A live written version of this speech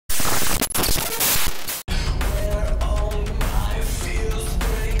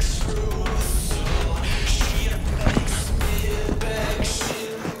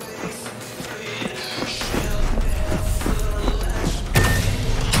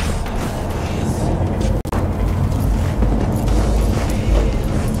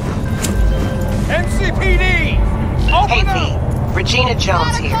Regina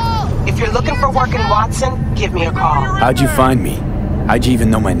Jones here. If you're looking for work in Watson, give me a call. How'd you find me? How'd you even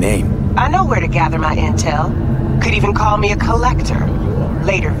know my name? I know where to gather my intel. Could even call me a collector.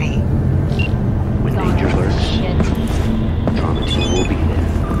 Later, V. When danger lurks, Trauma Team will be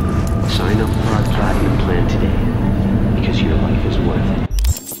there. Sign up for our Platinum plan today, because your life is worth it.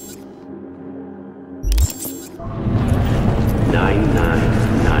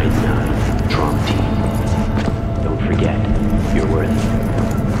 9999 Trauma Team. Don't forget, you're worth it.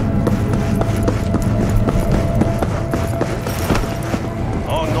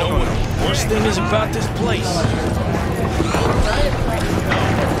 Oh no, worst thing is about this place.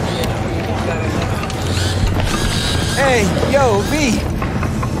 Hey, yo, V.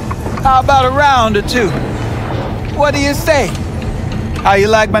 How about a round or two? What do you say? How you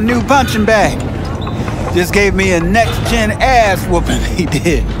like my new punching bag? Just gave me a next-gen ass whooping, he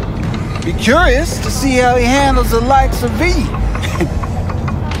did. Be curious to see how he handles the likes of V.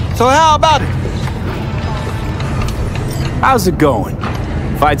 So how about it? How's it going?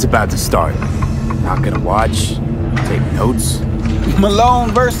 Fight's about to start. Not gonna watch? Take notes?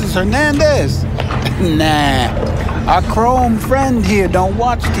 Malone versus Hernandez? Nah. Our Chrome friend here don't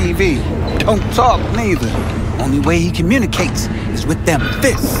watch TV. Don't talk neither. Only way he communicates is with them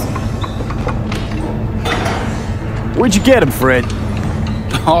fists. Where'd you get him, Fred?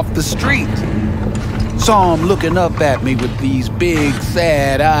 Off the street. Saw him looking up at me with these big,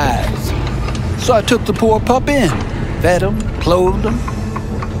 sad eyes. So I took the poor pup in. Fed him, clothed him.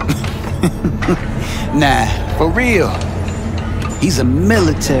 Nah, for real. He's a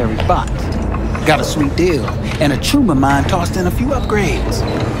military bot. Got a sweet deal, and a tumor mine tossed in a few upgrades.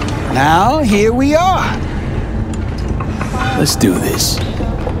 Now, here we are. Let's do this.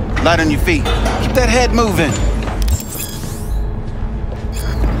 Light on your feet. Keep that head moving.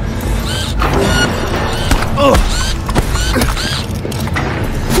 Ugh.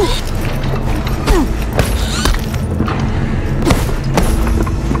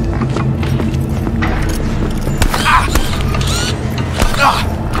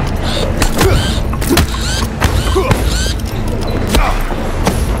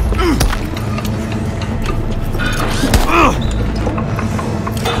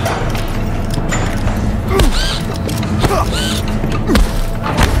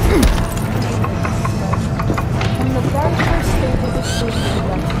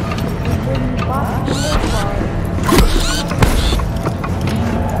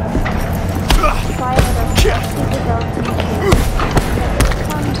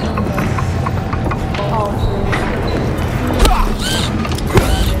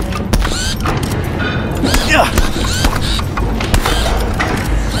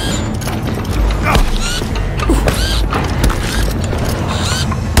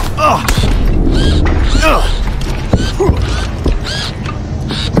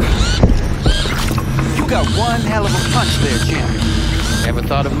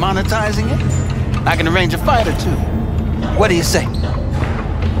 Monetizing it? I can arrange a fight or two. What do you say?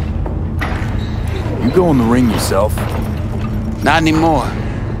 You go in the ring yourself? Not anymore.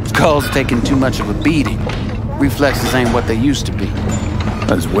 Skull's taking too much of a beating. Reflexes ain't what they used to be.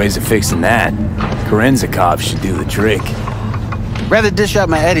 There's ways of fixing that. Korenzakov should do the trick. Rather dish out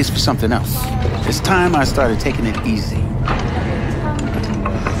my eddies for something else. It's time I started taking it easy.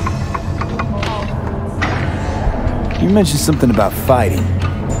 You mentioned something about fighting.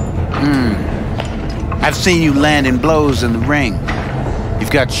 I've seen you landing blows in the ring. You've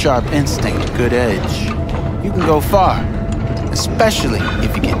got sharp instinct, good edge. You can go far, especially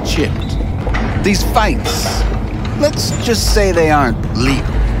if you get chipped. These fights, let's just say they aren't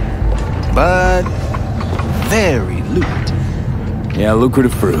legal, but very lucrative. Yeah,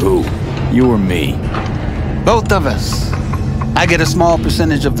 lucrative for who? You or me? Both of us. I get a small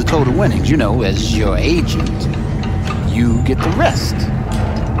percentage of the total winnings, you know, as your agent. You get the rest.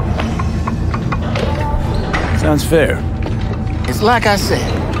 Sounds fair. It's like I said,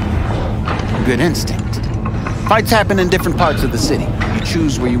 good instinct. Fights happen in different parts of the city. You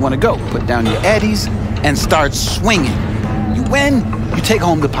choose where you want to go, put down your eddies, and start swinging. You win, you take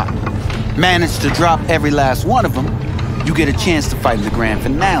home the pot. Manage to drop every last one of them, you get a chance to fight in the grand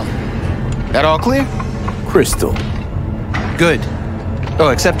finale. That all clear? Crystal. Good.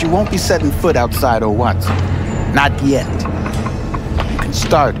 Oh, except you won't be setting foot outside old Watson. Not yet. You can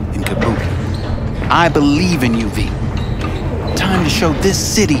start in Kabuki. I believe in you, V. Time to show this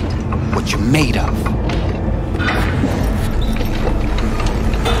city what you're made of.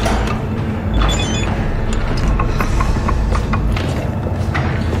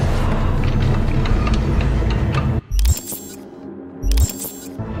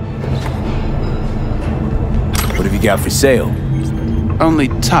 What have you got for sale? Only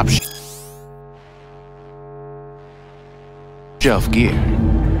top shelf gear.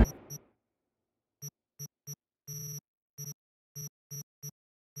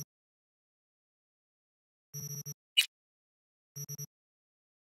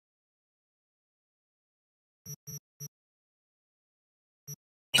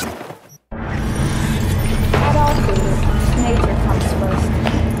 At all food, nature comes first.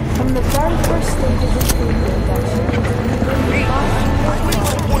 From the very first stages of food production,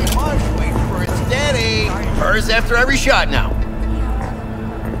 Wait for it steady. Hers after every shot now.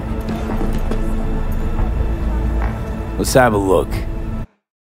 Let's have a look.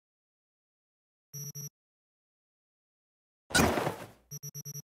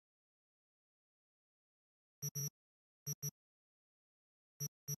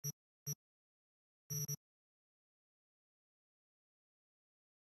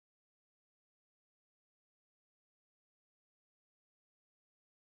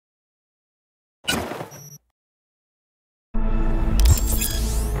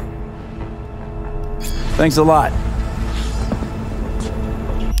 Thanks a lot.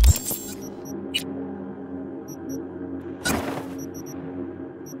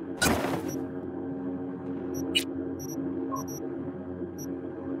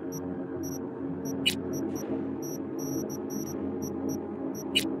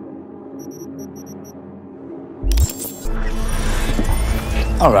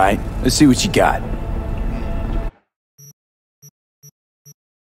 All right, let's see what you got.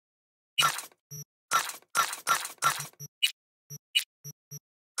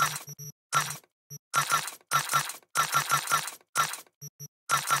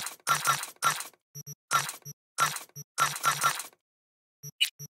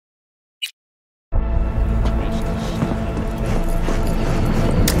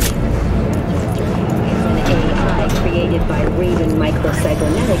 Created by Raven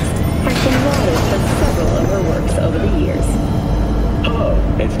Microcybernetics has been lauded for several of her works over the years. Hello,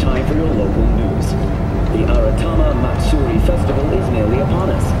 it's time for your local news. The Aratama Matsuri Festival is nearly upon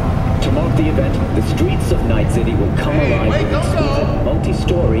us. To mark the event, the streets of Night City will come alive with exquisite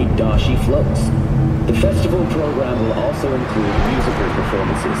multi-story dashi floats. The festival program will also include musical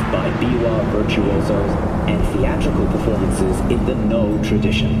performances by biwa virtuosos and theatrical performances in the No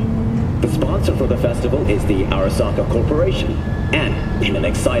tradition. The sponsor for the festival is the Arasaka Corporation, and in an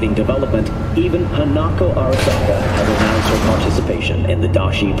exciting development, even Hanako Arasaka has announced her participation in the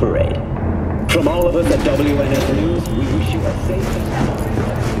Dashi Parade. From all of us at WNS News, we wish you a safe and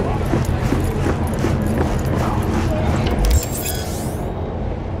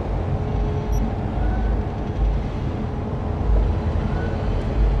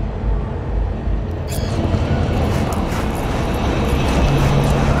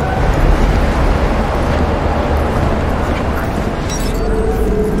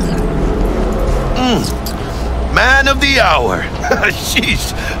Man of the hour.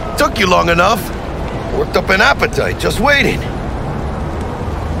 Sheesh, took you long enough. Worked up an appetite, just waiting.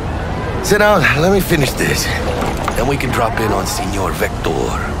 Sit down, let me finish this. Then we can drop in on Senor Vector.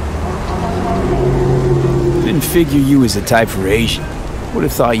 Didn't figure you was the type for Asian. Would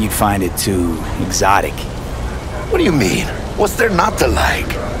have thought you'd find it too exotic. What do you mean? What's there not to like?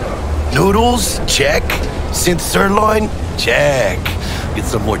 Noodles? Check. Synth sirloin? Check. Get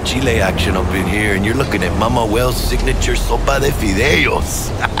some more Chile action up in here, and you're looking at Mama Wells' signature sopa de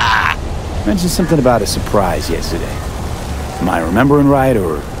fideos. Mentioned something about a surprise yesterday. Am I remembering right,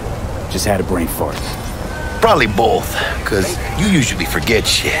 or just had a brain fart? Probably both, because you usually forget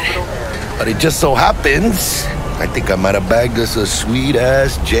shit. But it just so happens, I think I might have bagged us a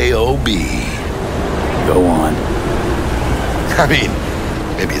sweet-ass J.O.B. Go on. I mean,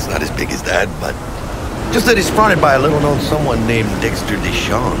 maybe it's not as big as that, but just that it's fronted by a little-known someone named Dexter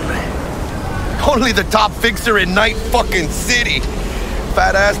Deshawn. Only the top fixer in Night fucking City.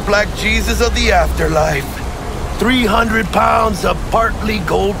 Fat-ass black Jesus of the afterlife. 300 pounds of partly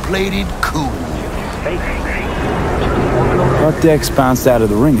gold-plated cool. Thought Dex bounced out of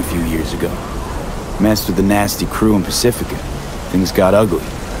the ring a few years ago. Messed with the nasty crew in Pacifica. Things got ugly.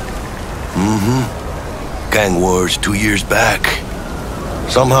 Mm-hmm. Gang wars 2 years back.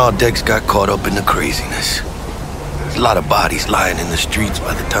 Somehow Dex got caught up in the craziness. There's a lot of bodies lying in the streets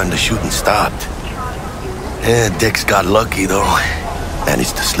by the time the shooting stopped. Yeah, Dex got lucky though.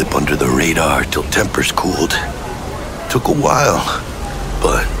 Managed to slip under the radar till tempers cooled. Took a while,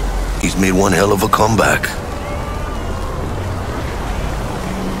 but he's made one hell of a comeback.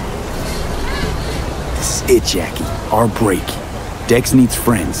 This is it, Jackie. Our break. Dex needs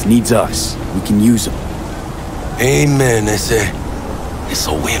friends, needs us. We can use them. Amen, it's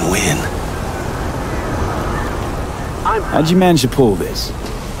a win-win. How'd you manage to pull this?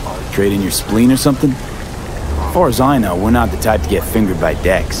 Trade in your spleen or something? As far as I know, we're not the type to get fingered by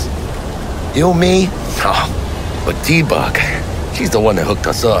Dex. You, me? Oh, but T-Bug, she's the one that hooked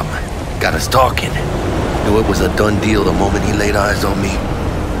us up. Got us talking. Knew it was a done deal the moment he laid eyes on me.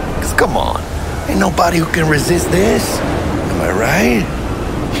 'Cause come on, ain't nobody who can resist this. Am I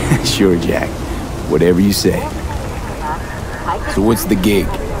right? Sure, Jack. Whatever you say. So what's the gig?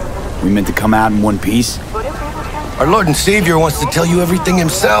 We meant to come out in one piece? Our Lord and Savior wants to tell you everything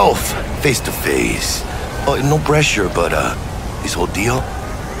himself, face to face. Oh, no pressure, but this whole deal,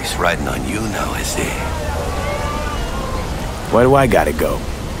 he's riding on you now, I say. Why do I gotta go?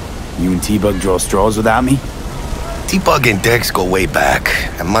 You and T-Bug draw straws without me? T-Bug and Dex go way back,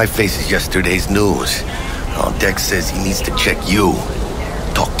 and my face is yesterday's news. Oh, Dex says he needs to check you,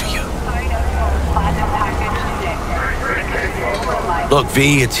 talk to you. Look,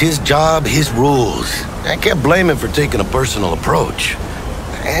 V, it's his job, his rules. I can't blame him for taking a personal approach.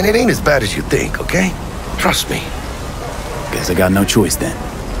 And it ain't as bad as you think, okay? Trust me. Guess I got no choice then.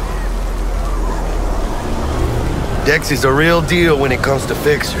 Dex is a real deal when it comes to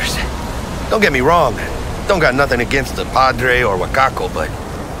fixers. Don't get me wrong. Don't got nothing against the Padre or Wakako, but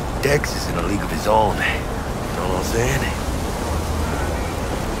Dex is in a league of his own. You know what I'm saying?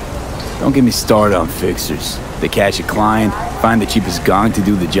 Don't get me started on fixers. They catch a client, find the cheapest gong to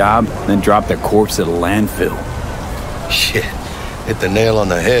do the job, then drop their corpse at a landfill. Shit. Hit the nail on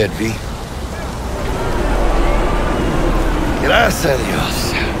the head, V. Gracias a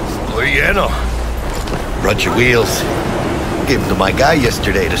Dios. Estoy lleno. Brought your wheels. Gave them to my guy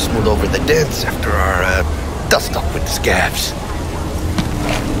yesterday to smooth over the dents after our dust-up with the scabs.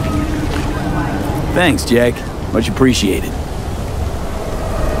 Thanks, Jack. Much appreciated.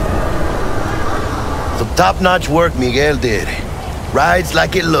 Some top-notch work Miguel did. Rides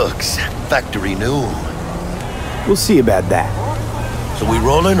like it looks. Factory new. We'll see about that. So we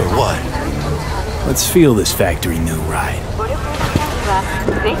rolling or what? Let's feel this factory new ride.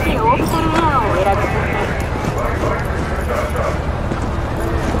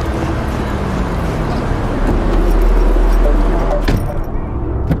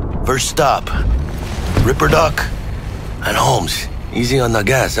 First stop. Ripper Duck and Holmes. Easy on the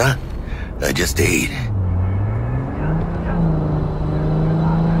gas, huh? I just ate.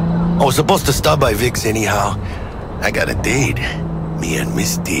 I was supposed to stop by Vic's anyhow. I got a date. Me and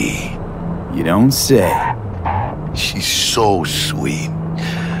Misty. You don't say. She's so sweet.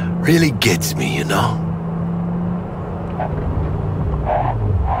 Really gets me, you know?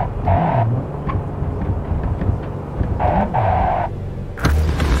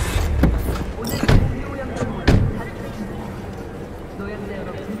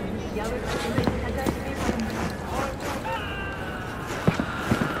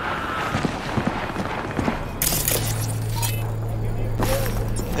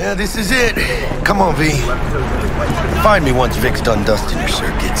 Yeah, this is it. Come on, V. Find me once Vic's done dusting your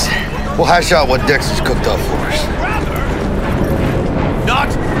circuits. We'll hash out what Dex has cooked up for us. Not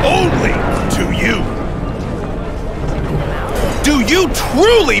only to you. Do you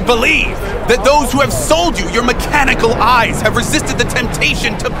truly believe that those who have sold you your mechanical eyes have resisted the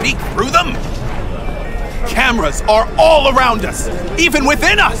temptation to peek through them? Cameras are all around us, even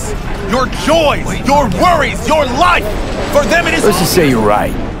within us. Your joys, your worries, your life. For them it is... Let's just say you're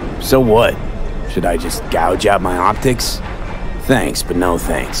right. So what? Should I just gouge out my optics? Thanks, but no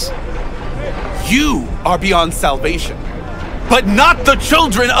thanks. You are beyond salvation, but not the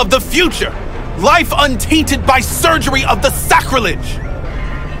children of the future. Life untainted by surgery of the sacrilege.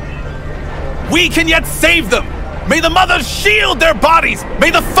 We can yet save them. May the mothers shield their bodies.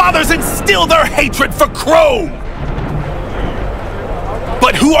 May the fathers instill their hatred for Chrome.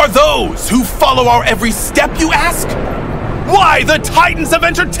 But who are those who follow our every step, you ask? Why the titans of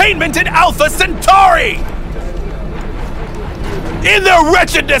entertainment in Alpha Centauri? In their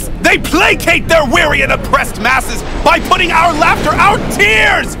wretchedness, they placate their weary and oppressed masses by putting our laughter, our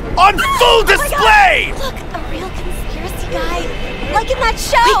tears, on full display! Look, a real conspiracy guy. Like in that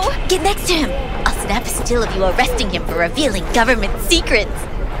show! Wait, get next to him. I'll snap a still of you arresting him for revealing government secrets.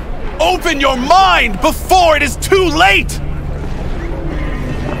 Open your mind before it is too late!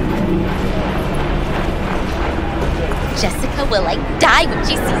 Jessica will, like, die when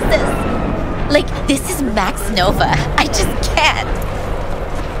she sees this. Like, this is Max Nova. I just can't.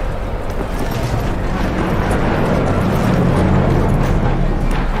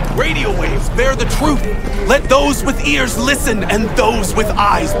 Radio waves bear the truth. Let those with ears listen and those with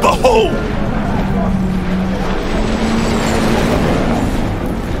eyes behold.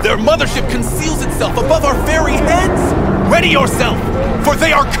 Their mothership conceals itself above our very heads. Ready yourself, for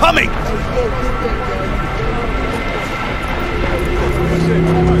they are coming.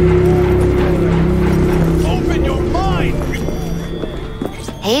 Open your mind!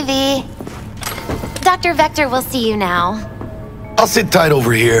 Hey, V. Dr. Vector will see you now. I'll sit tight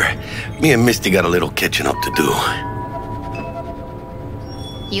over here. Me and Misty got a little catching up to do.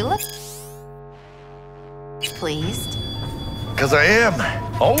 You look pleased. 'Cause I am.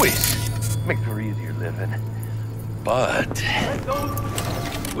 Always. Make for easier living. But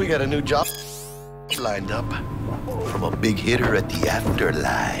we got a new job lined up from a big hitter at the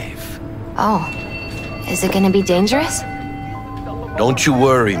afterlife. Oh, is it gonna be dangerous? Don't you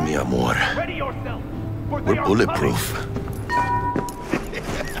worry, mi amor. We're bulletproof.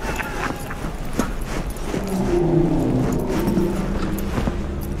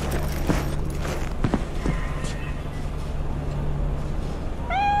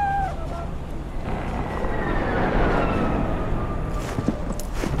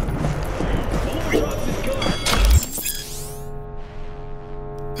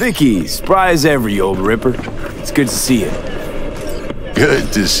 Vicky, surprise ever, you old ripper. It's good to see you.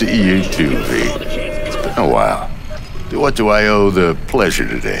 Good to see you too, V. It's been a while. What do I owe the pleasure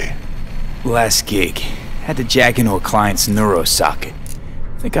today? Last gig. Had to jack into a client's neuro socket.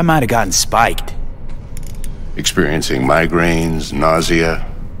 Think I might have gotten spiked. Experiencing migraines, nausea,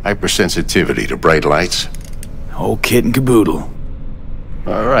 hypersensitivity to bright lights? Whole kit and caboodle.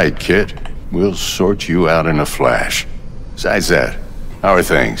 All right, kid. We'll sort you out in a flash. Besides that, how are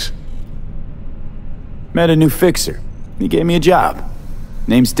things? Met a new fixer. He gave me a job.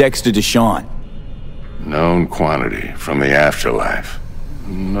 Name's Dexter Deshawn. Known quantity from the afterlife.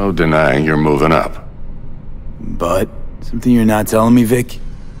 No denying you're moving up. But something you're not telling me, Vic?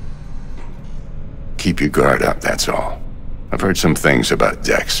 Keep your guard up, that's all. I've heard some things about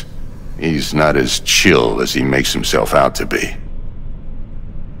Dex. He's not as chill as he makes himself out to be.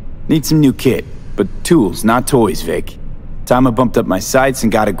 Need some new kit, but tools, not toys, Vic. Time I bumped up my sights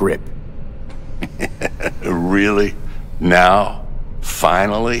and got a grip. Really? Now?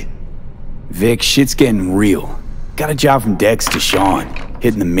 Finally? Vic, shit's getting real. Got a job from Dex to Sean,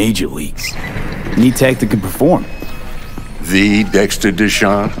 hitting the major leagues. Need tech that can perform. The Dexter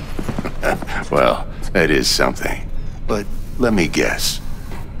Deshawn? Well, that is something. But let me guess.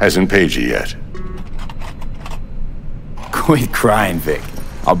 Hasn't paid you yet. Quit crying, Vic.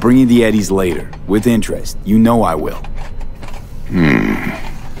 I'll bring you the eddies later, with interest. You know I will.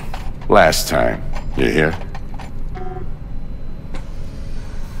 Last time. You hear?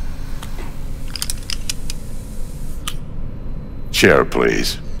 Chair,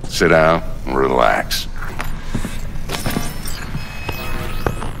 please. Sit down and relax.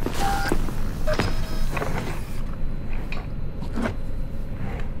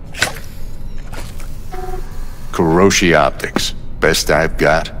 Kuroshi Optics. Best I've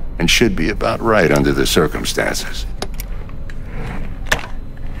got, and should be about right under the circumstances.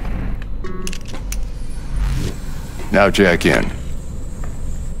 Now jack in.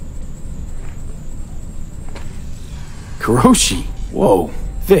 Kuroshi? Whoa.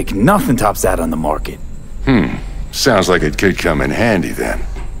 Vic, nothing tops that on the market. Sounds like it could come in handy then.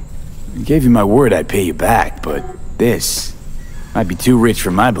 I gave you my word I'd pay you back, but this might be too rich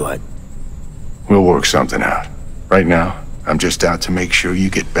for my blood. We'll work something out. Right now, I'm just out to make sure you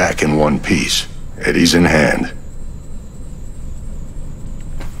get back in one piece. Eddie's in hand.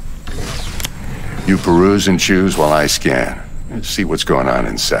 You peruse and choose while I scan. Let's see what's going on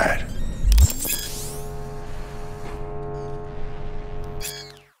inside.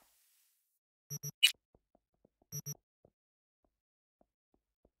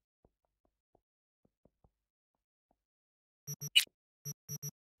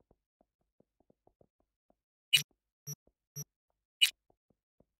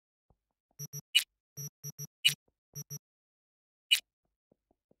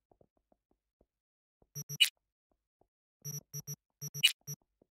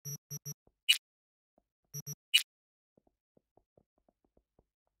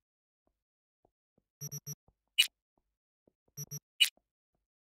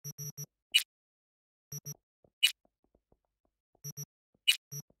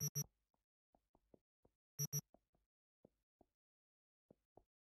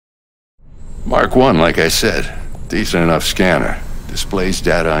 Mark 1, like I said. Decent enough scanner. Displays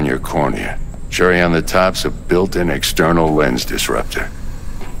data on your cornea. Cherry on the top's a built-in external lens disruptor.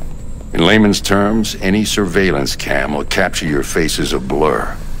 In layman's terms, any surveillance cam will capture your face as a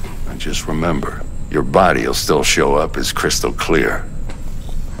blur. And just remember, your body will still show up as crystal clear.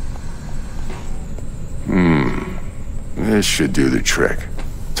 This should do the trick.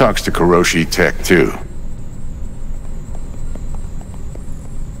 Talks to Kuroshi Tech, too.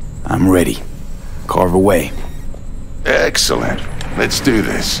 I'm ready. Carve away. Excellent. Let's do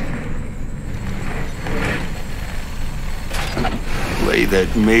this. Lay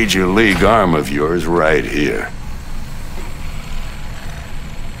that major league arm of yours right here.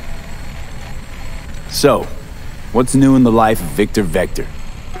 So, what's new in the life of Victor Vector?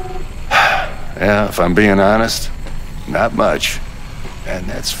 Yeah, if I'm being honest, not much. And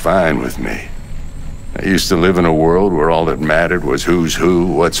that's fine with me. I used to live in a world where all that mattered was who's who,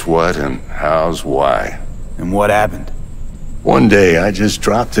 what's what, and how's why. And what happened? One day I just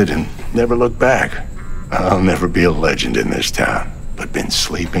dropped it and never looked back. I'll never be a legend in this town, but been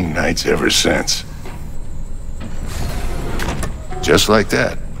sleeping nights ever since. Just like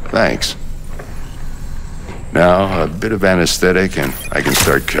that. Thanks. Now, a bit of anesthetic and I can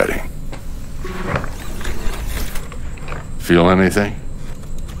start cutting. Feel anything?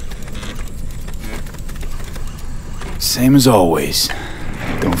 Same as always.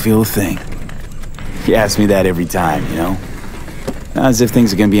 Don't feel a thing. You ask me that every time, you know? Not as if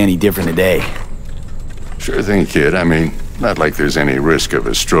things are gonna be any different today. Sure thing, kid. I mean, not like there's any risk of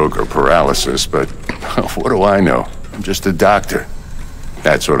a stroke or paralysis, but what do I know? I'm just a doctor.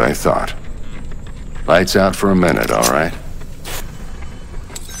 That's what I thought. Lights out for a minute, all right?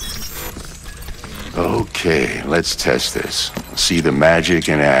 Okay, let's test this. See the magic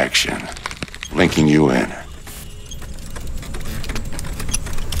in action. Linking you in.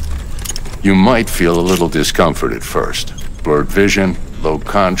 You might feel a little discomfort at first. Blurred vision, low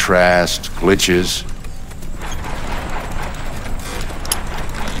contrast, glitches.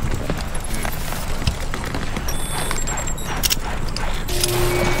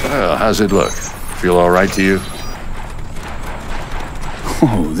 Well, how's it look? Feel all right to you?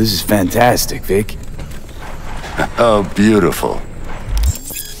 Oh, this is fantastic, Vic. Oh, beautiful.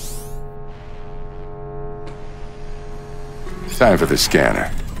 Time for the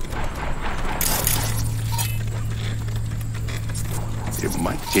scanner. It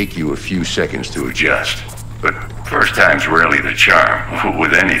might take you a few seconds to adjust, but first time's rarely the charm,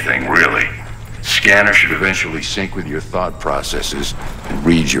 with anything, really. Scanner should eventually sync with your thought processes and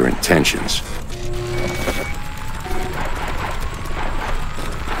read your intentions.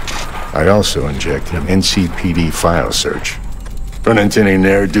 I also injected an NCPD file search. Run into any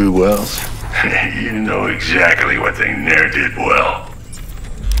ne'er-do-wells? You know exactly what they ne'er did well.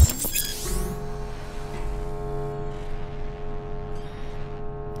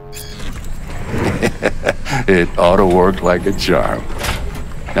 It ought to work like a charm.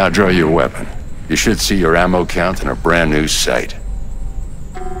 Now draw your weapon. You should see your ammo count in a brand new sight.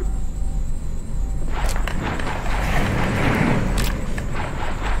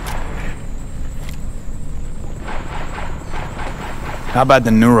 How about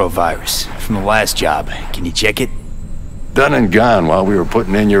the neurovirus from the last job? Can you check it? Done and gone while we were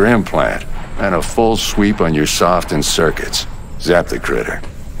putting in your implant. And a full sweep on your soft and circuits. Zap the critter.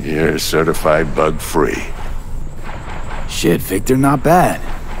 You're certified bug-free. Shit, Victor, not bad.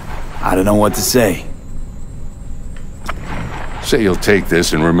 I don't know what to say. Say you'll take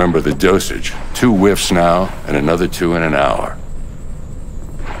this and remember the dosage. 2 whiffs now, and another 2 in an hour.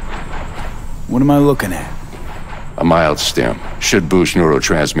 What am I looking at? A mild stim. Should boost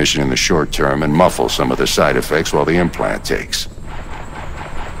neurotransmission in the short term and muffle some of the side effects while the implant takes.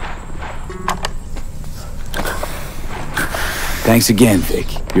 Thanks again, Vic.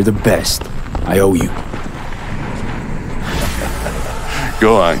 You're the best. I owe you.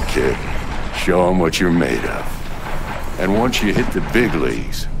 Go on, kid. Show them what you're made of. And once you hit the big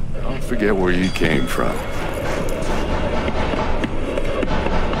leagues, don't forget where you came from.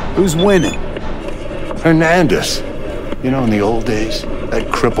 Who's winning? Hernandez. You know, in the old days, that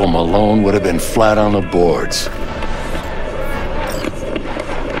cripple Malone would have been flat on the boards.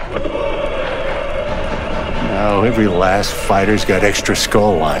 Now, every last fighter's got extra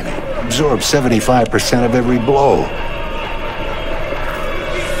skull lining. Absorbs 75% of every blow.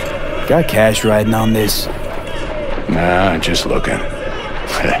 Got cash riding on this? Nah, just looking.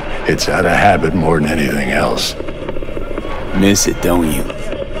 It's out of habit more than anything else. Miss it, don't you?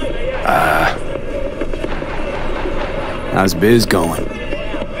 How's biz going?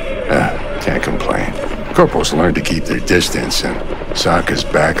 Can't complain. Corporals learned to keep their distance, and Sokka's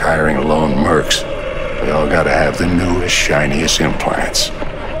back hiring lone mercs. They all gotta have the newest, shiniest implants.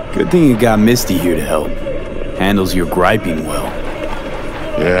 Good thing you got Misty here to help. Handles your griping well.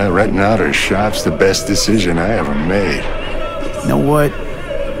 Yeah, renting out her shop's the best decision I ever made. You know what?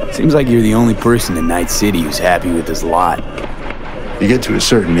 Seems like you're the only person in Night City who's happy with this lot. You get to a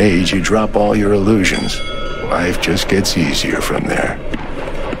certain age, you drop all your illusions. Life just gets easier from there.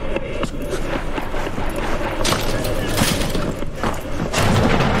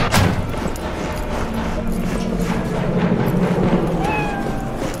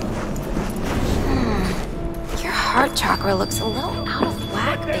 chakra looks a little out of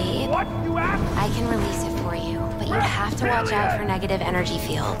whack, babe. I can release it for you, but you'd have to watch out for negative energy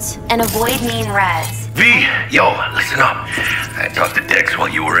fields and avoid mean reds. V, yo, listen up. I talked to Dex while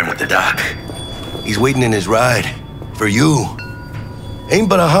you were in with the doc. He's waiting in his ride. For you. Ain't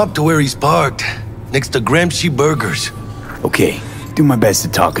but a hop to where he's parked. Next to Gramsci Burgers. Okay, do my best to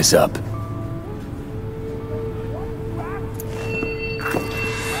talk us up.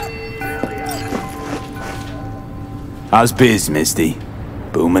 How's biz, Misty?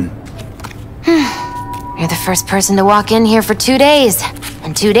 Booming? You're the first person to walk in here for 2 days.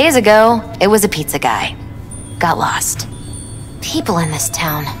 And 2 days ago, it was a pizza guy. Got lost. People in this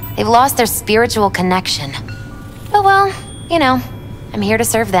town, they've lost their spiritual connection. But well, you know, I'm here to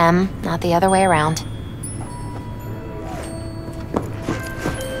serve them, not the other way around.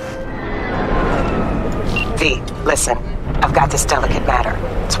 V, listen. I've got this delicate matter.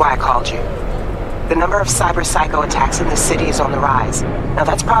 That's why I called you. The number of cyber psycho attacks in this city is on the rise. Now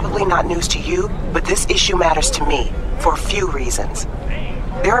that's probably not news to you, but this issue matters to me for a few reasons.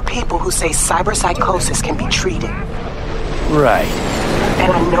 There are people who say cyber psychosis can be treated. Right.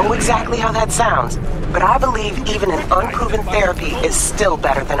 And I know exactly how that sounds, but I believe even an unproven therapy is still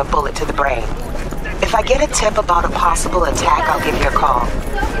better than a bullet to the brain. If I get a tip about a possible attack, I'll give you a call.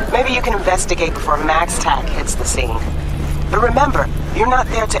 Maybe you can investigate before Max Tack hits the scene. But remember, you're not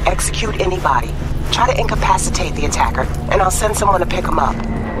there to execute anybody. Try to incapacitate the attacker, and I'll send someone to pick him up.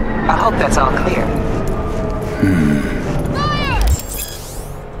 I hope that's all clear.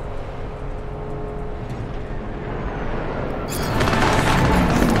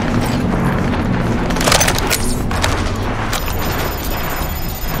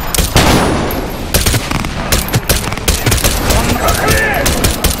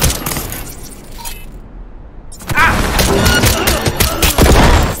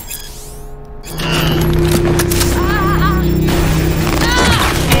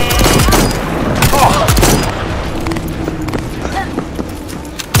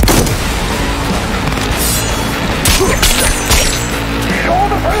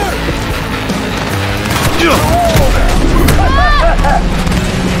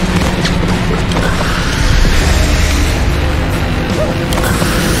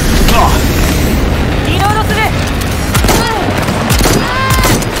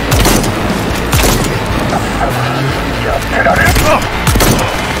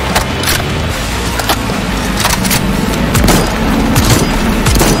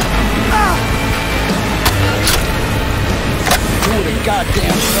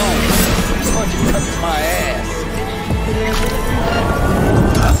 Goddamn stone. This fucking cuts my ass.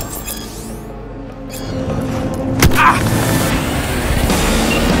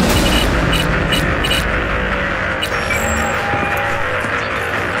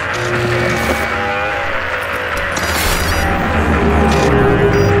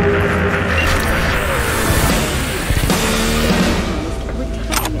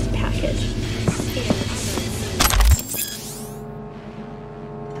 Retirement package.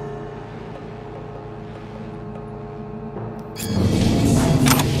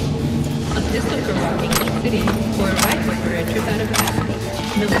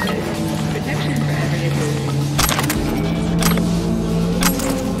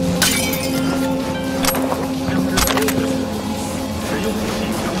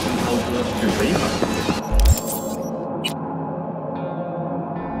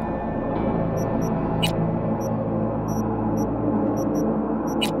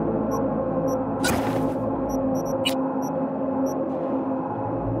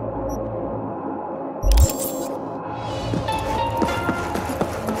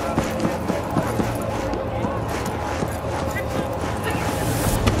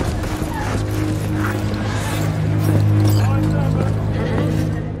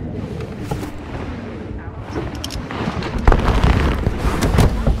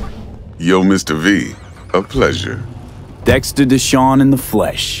 Yo, Mr. V, a pleasure. Dexter Deshawn in the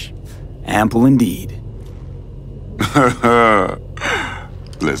flesh. Ample indeed.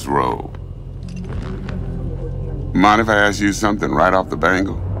 Let's roll. Mind if I ask you something right off the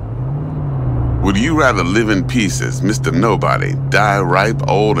bangle? Would you rather live in peace as Mr. Nobody, die ripe,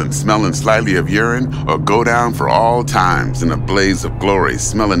 old, and smelling slightly of urine, or go down for all times in a blaze of glory,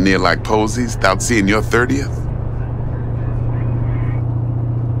 smelling near like posies, without seeing your 30th?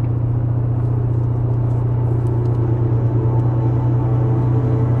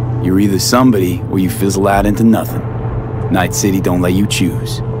 You're either somebody or you fizzle out into nothing. Night City don't let you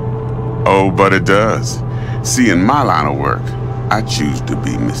choose. Oh, but it does. See, in my line of work, I choose to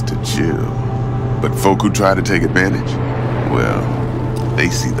be Mr. Chill. But folk who try to take advantage, well, they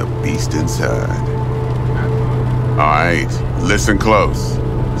see the beast inside. Alright, listen close.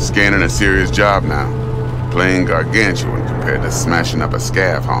 Scanning a serious job now. Playing gargantuan compared to smashing up a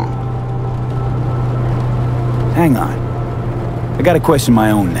scav home. Hang on. I got a question of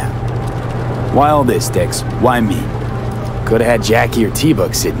my own now. Why all this, Dex? Why me? Could've had Jackie or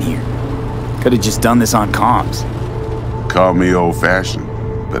T-Bug sitting here. Could've just done this on comms. Call me old-fashioned,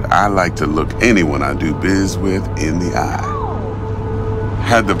 but I like to look anyone I do biz with in the eye.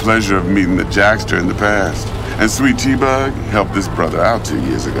 Had the pleasure of meeting the Jackster in the past, and Sweet T-Bug helped this brother out 2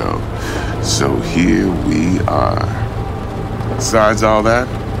 years ago. So here we are. Besides all that,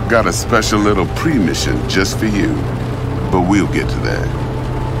 got a special little pre-mission just for you, but we'll get to that.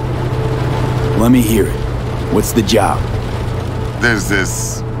 Let me hear it. What's the job? There's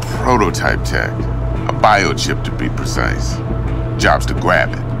this prototype tech, a biochip to be precise. Job's to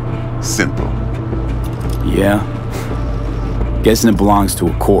grab it. Simple. Yeah? Guessing it belongs to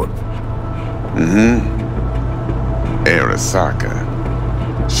a corp. Mm-hmm. Arasaka.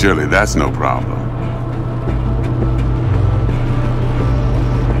 Surely that's no problem.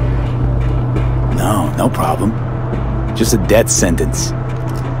 No problem. Just a death sentence.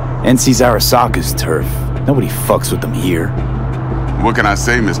 NC's Arasaka's turf. Nobody fucks with them here. What can I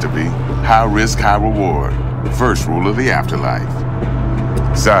say, Mr. V? High risk, high reward. First rule of the afterlife.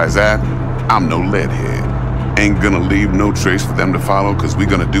 Besides that, I'm no leadhead. Ain't gonna leave no trace for them to follow, cause we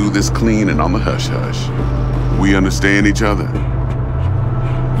gonna do this clean and on the hush-hush. We understand each other.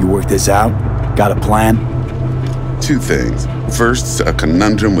 You work this out? Got a plan? 2 things. First, a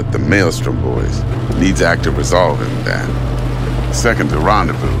conundrum with the Maelstrom boys. Needs active resolve in that. Second, the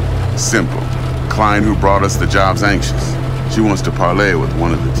rendezvous. Simple. Client who brought us the job's anxious. She wants to parlay with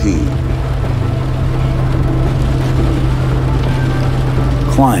one of the team.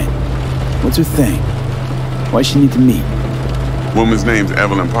 Client? What's her thing? Why she need to meet? Woman's name's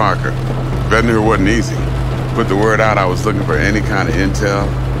Evelyn Parker. Vetting her wasn't easy. Put the word out I was looking for any kind of intel.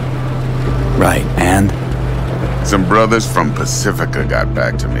 Right, and? Some brothers from Pacifica got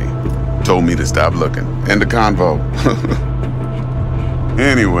back to me. Told me to stop looking. End of convo.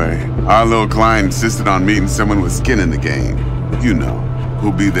 Anyway, our little client insisted on meeting someone with skin in the game. You know,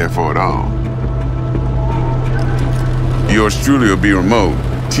 who'll be there for it all. Yours truly will be remote.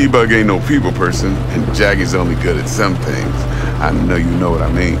 T-Bug ain't no people person, and Jaggy's only good at some things. I know you know what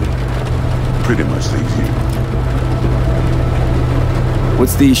I mean. Pretty much leaves you.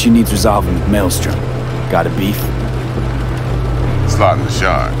 What's the issue needs resolving with Maelstrom? Got a beef? Slotting the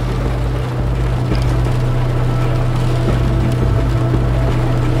shard.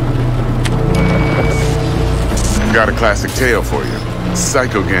 Got a classic tale for you.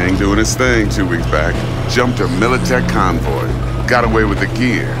 Psycho gang doing his thing 2 weeks back. Jumped a Militech convoy. Got away with the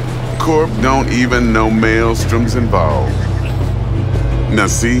gear. Corp don't even know Maelstrom's involved. Now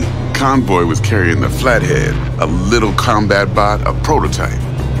see, convoy was carrying the Flathead, a little combat bot, a prototype.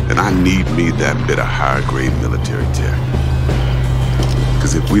 And I need me that bit of high-grade military tech.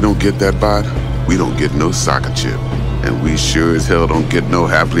 Cause if we don't get that bot, we don't get no soccer chip. And we sure as hell don't get no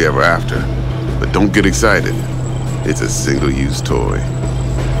happily ever after. But don't get excited. It's a single-use toy.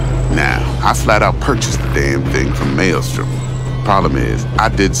 Now, I flat out purchased the damn thing from Maelstrom. Problem is, I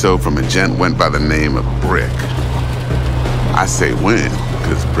did so from a gent went by the name of Brick. I say when,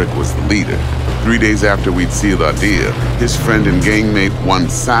 because Brick was the leader. 3 days after we'd sealed our deal, his friend and gangmate, one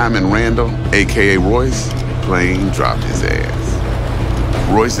Simon Randall, aka Royce, plain dropped his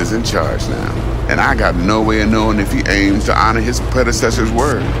ass. Royce is in charge now, and I got no way of knowing if he aims to honor his predecessor's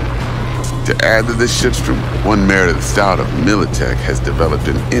word. To add to this shitstorm, one Meredith Stout of Militech has developed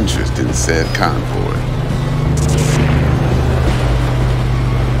an interest in said convoy.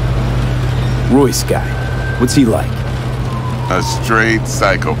 Royce guy. What's he like? A straight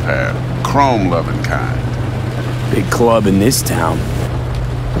psychopath. Chrome-loving kind. Big club in this town.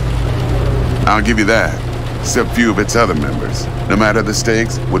 I'll give you that. Except few of its other members, no matter the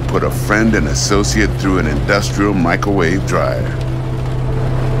stakes, would put a friend and associate through an industrial microwave dryer.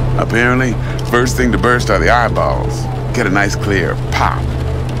 Apparently, first thing to burst are the eyeballs. Get a nice clear pop.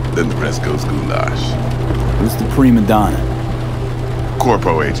 Then the rest goes goulash. Who's the prima donna?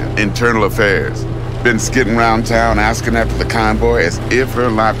 Corpo agent, internal affairs. Been skidding around town asking after the convoy as if her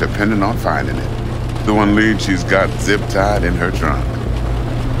life depended on finding it. The one lead she's got zip-tied in her trunk.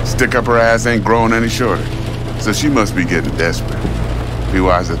 Stick up her ass ain't growing any shorter, so she must be getting desperate. Be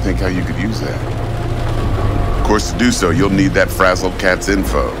wise to think how you could use that. Of course, to do so, you'll need that frazzled cat's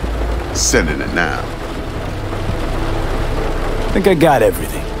info. Sending it now. I think I got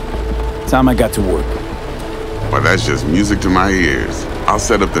everything. Time I got to work. Well, that's just music to my ears. I'll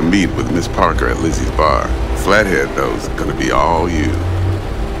set up the meet with Miss Parker at Lizzie's bar. Flathead, though, is gonna be all you.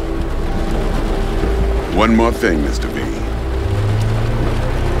 One more thing, Mr. V.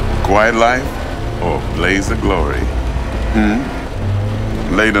 Quiet life or blaze of glory?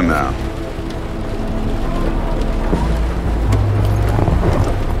 Later now.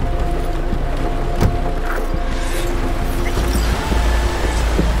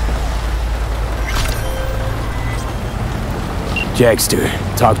 Jackster,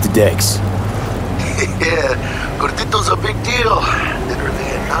 talk to Dex. Yeah, Gordito's a big deal. Literally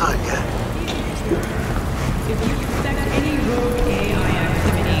a nod, yeah. If you suspect any rogue AI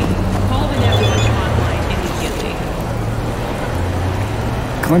activity, call the network hotline immediately.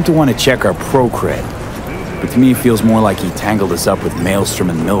 Claimed to want to check our pro cred, but to me it feels more like he tangled us up with Maelstrom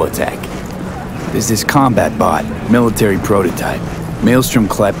and Militech. There's this combat bot, military prototype. Maelstrom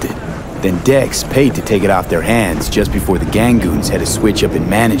clept it. Then Dex paid to take it off their hands just before the Gangoons had a switch up in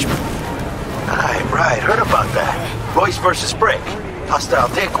management. Right, heard about that. Royce versus Brick. Hostile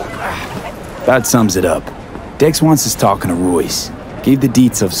takeover. That sums it up. Dex wants us talking to Royce. Gave the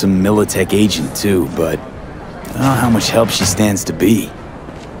deets of some Militech agent too, but I don't know how much help she stands to be.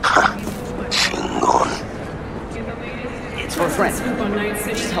 Chingon. It's for a friend.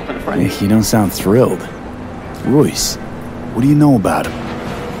 She's helping a friend. You don't sound thrilled. Royce, what do you know about him?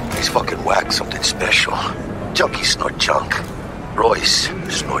 He's fucking whack, something special. Junkies snort junk. Royce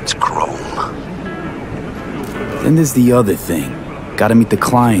snorts chrome. Then there's the other thing. Gotta meet the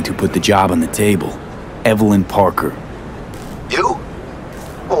client who put the job on the table. Evelyn Parker. You?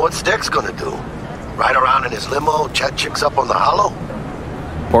 Well, what's Dex gonna do? Ride around in his limo, chat chicks up on the hollow?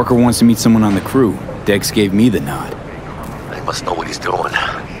 Parker wants to meet someone on the crew. Dex gave me the nod. He must know what he's doing.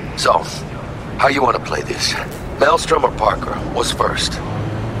 So, how you want to play this? Maelstrom or Parker? What's first?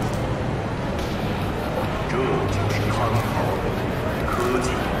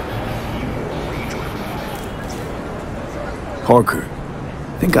 Parker.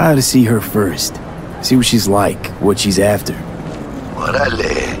 Think I ought to see her first. See what she's like, what she's after.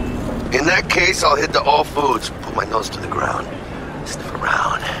 Orale. In that case, I'll hit the all foods, put my nose to the ground. Sniff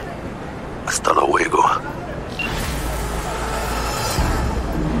around. Hasta luego.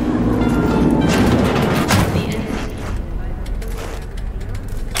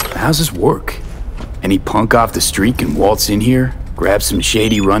 How's this work? Any punk off the street can waltz in here, grab some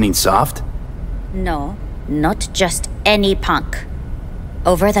shady running soft? No, not just any punk.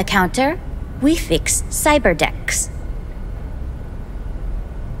 Over the counter, we fix cyberdecks.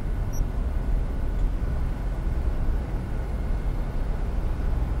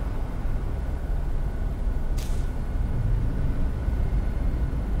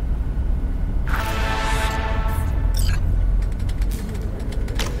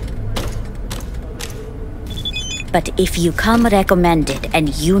 But if you come recommended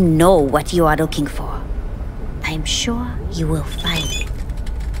and you know what you are looking for, I'm sure you will find it.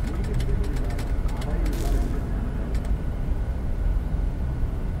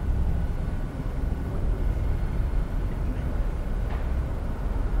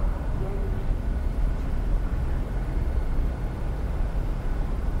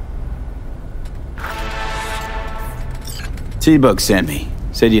 T-Bug sent me.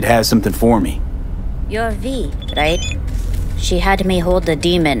 Said you'd have something for me. You're V, right? She had me hold the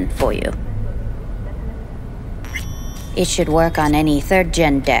demon for you. It should work on any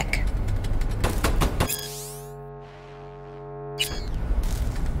 3rd-gen deck.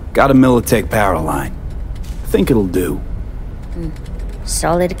 Got a Militech power line. Think it'll do.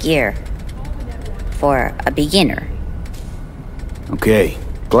 Solid gear. For a beginner. Okay.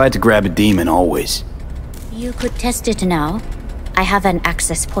 Glad to grab a demon always. You could test it now. I have an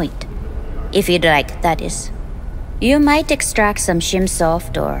access point. If you'd like, that is. You might extract some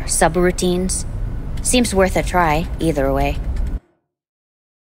shimsoft or subroutines. Seems worth a try, either way.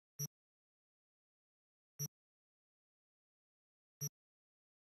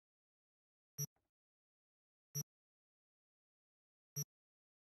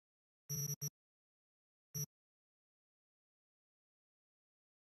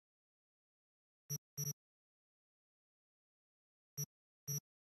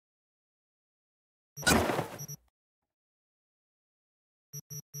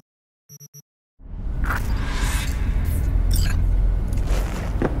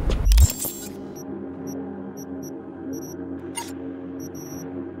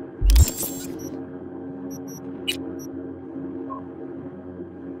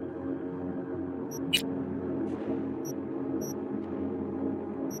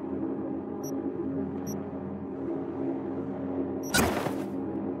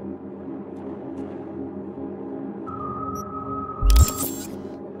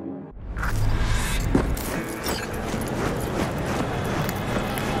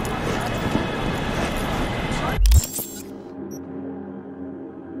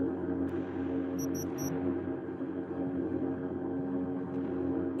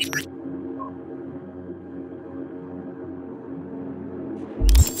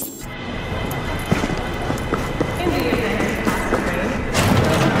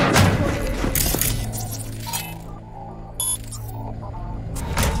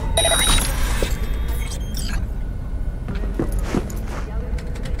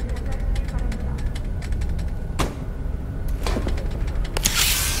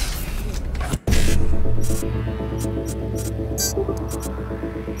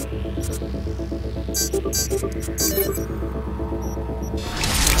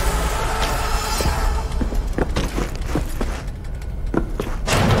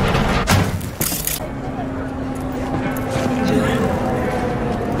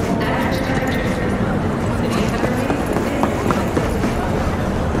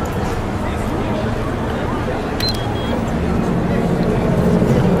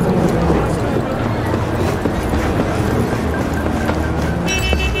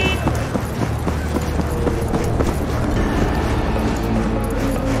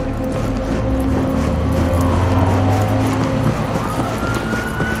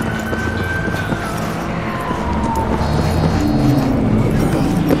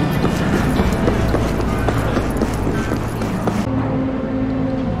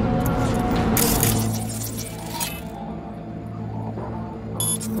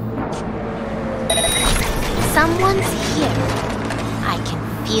 Someone's here. I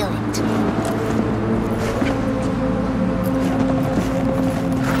can feel it.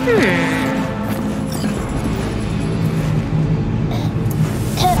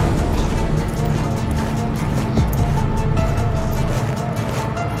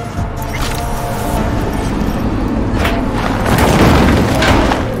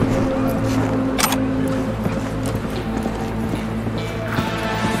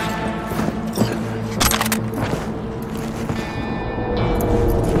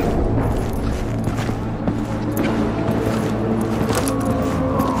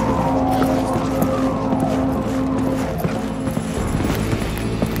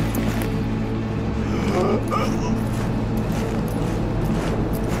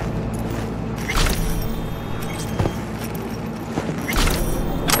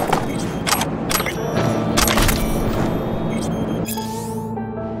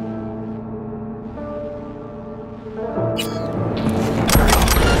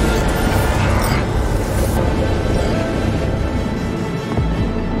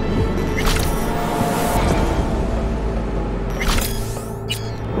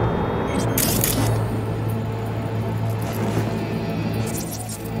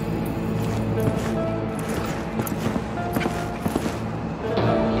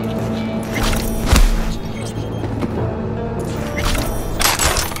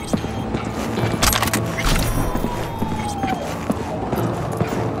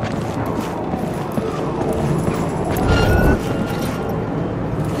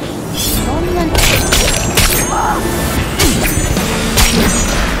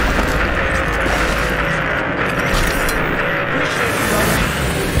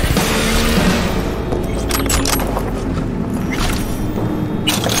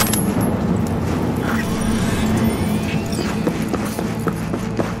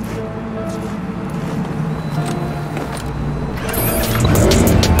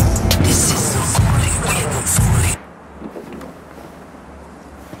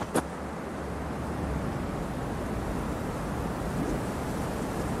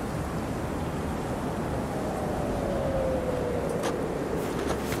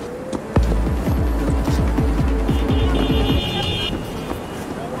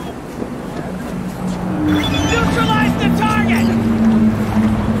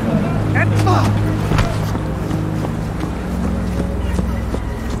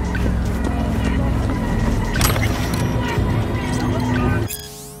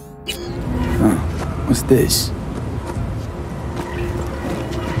 What's this?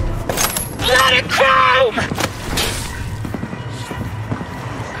 Bloody chrome!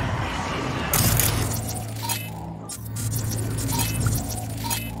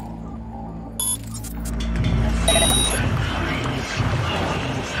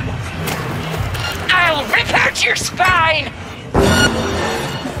 I'll rip out your spine!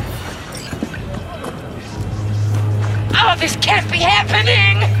 Oh, this can't be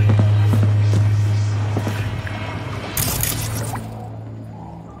happening!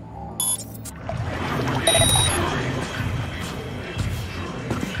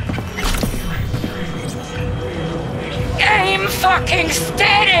 Aim fucking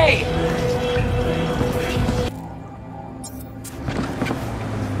steady!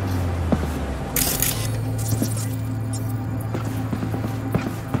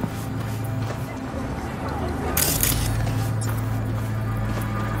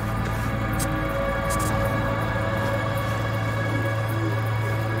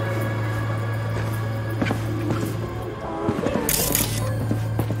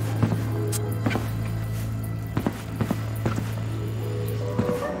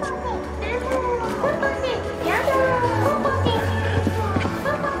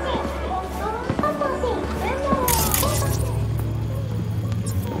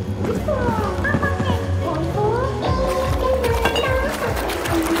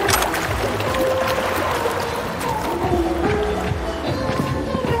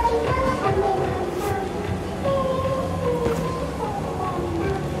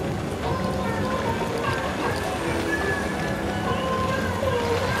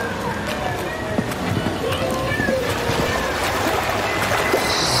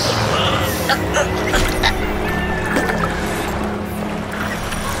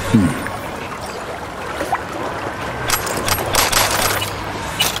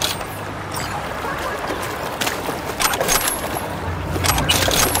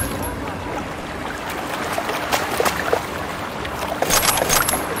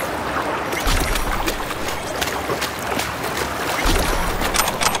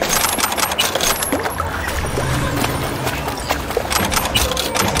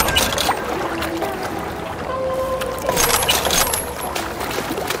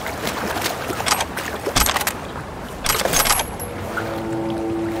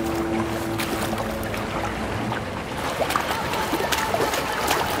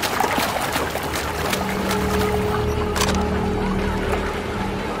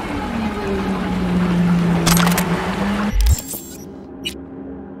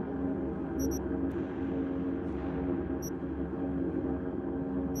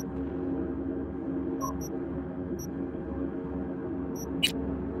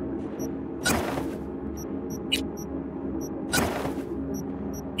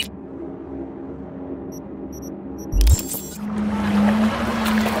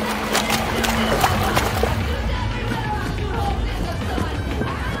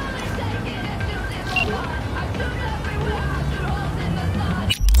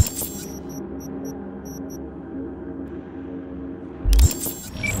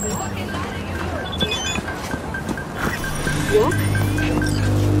 Walk?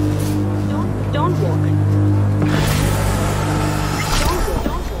 Don't walk.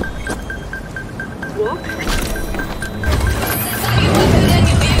 Walk?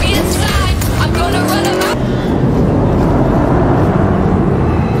 I'm gonna run him out.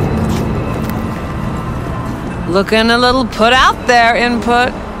 Looking a little put out there,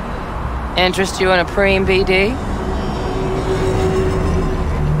 Input. Interest you in a preem BD?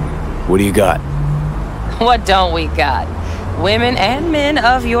 What do you got? What don't we got? Women and men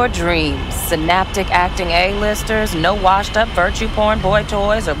of your dreams. Synaptic acting A-listers, no washed-up virtue porn boy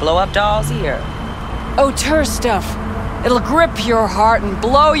toys or blow-up dolls here. Auteur stuff. It'll grip your heart and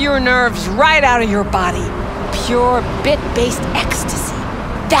blow your nerves right out of your body. Pure bit-based ecstasy.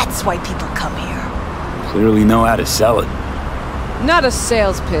 That's why people come here. Clearly know how to sell it. Not a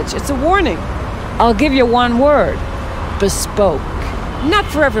sales pitch, it's a warning. I'll give you one word. Bespoke. Not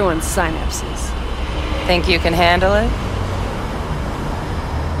for everyone's synapses. Think you can handle it?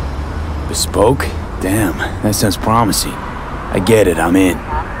 Bespoke? Damn, that sounds promising. I get it, I'm in.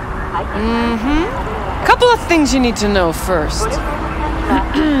 Couple of things you need to know first.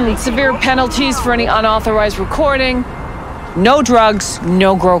 Severe penalties for any unauthorized recording. No drugs,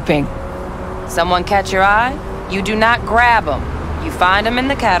 no groping. Someone catch your eye? You do not grab them. You find them in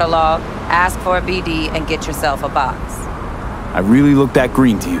the catalog, ask for a BD, and get yourself a box. I really look that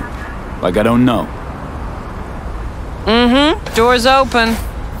green to you. Like I don't know. Door's open.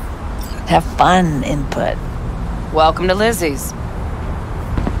 Have fun, Input. Welcome to Lizzie's.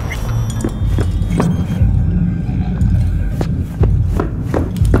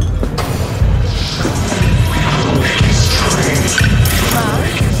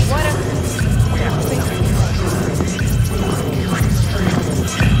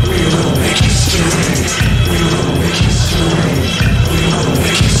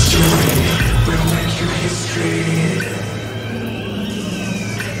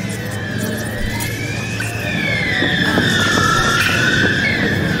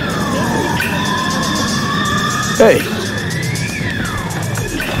 Hey.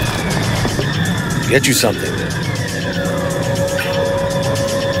 Get you something.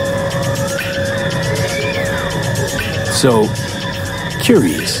 So,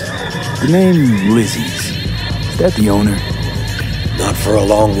 curious. The name Lizzie's. Is that the owner? Not for a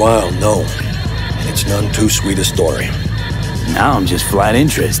long while, no. And it's none too sweet a story. Now I'm just flat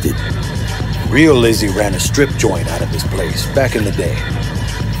interested. Real Lizzie ran a strip joint out of this place back in the day.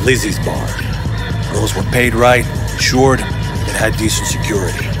 Lizzie's Bar. Girls were paid right, insured, and had decent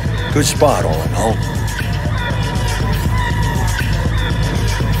security. Good spot, all in all.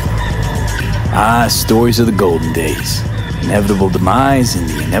 Ah, stories of the golden days. Inevitable demise and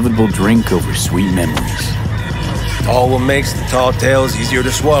the inevitable drink over sweet memories. All what makes the tall tales easier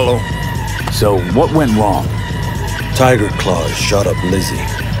to swallow. So, what went wrong? Tiger Claws shot up Lizzie.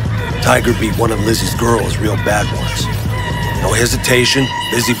 Tiger beat one of Lizzie's girls real bad once. No hesitation,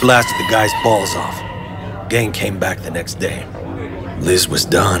 Lizzie blasted the guy's balls off. Gang came back the next day. Liz was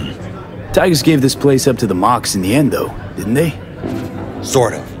done. Tigers gave this place up to the Mox in the end, though, didn't they?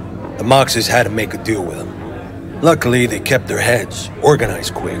 Sort of. The Moxes had to make a deal with them. Luckily, they kept their heads,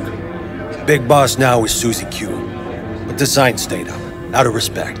 organized quick. Big boss now is Susie Q. But the sign stayed up, out of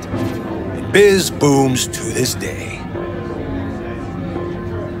respect. And biz booms to this day.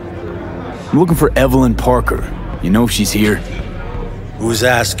 I'm looking for Evelyn Parker. You know if she's here? Who's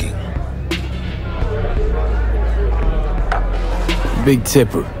asking? Big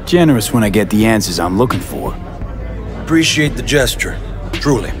tipper. Generous when I get the answers I'm looking for. Appreciate the gesture,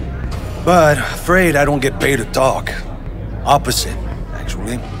 truly. But afraid I don't get paid to talk. Opposite,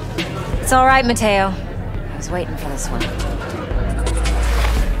 actually. It's all right, Mateo. I was waiting for this one.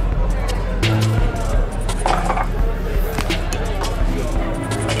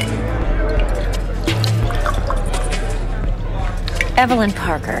 Evelyn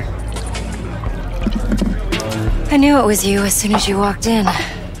Parker. I knew it was you as soon as you walked in.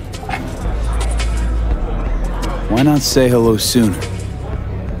 Why not say hello sooner?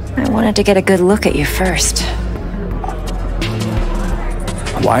 I wanted to get a good look at you first.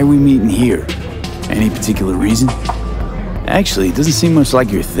 Why are we meeting here? Any particular reason? Actually, it doesn't seem much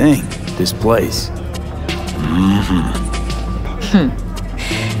like your thing, this place.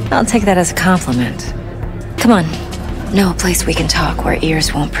 I'll take that as a compliment. Come on. Know a place we can talk where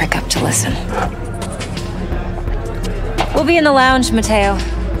ears won't prick up to listen. We'll be in the lounge, Mateo.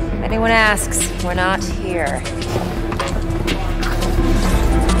 If anyone asks, we're not here.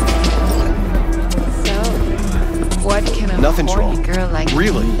 So, what can a Nothing's horny wrong. girl like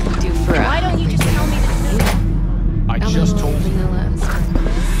Really? me do for Why don't you just tell me the truth? I just told you. vanilla and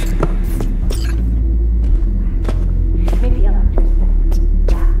Maybe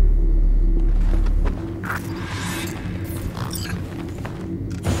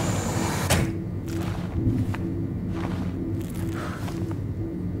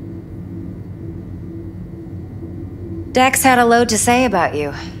Dex had a load to say about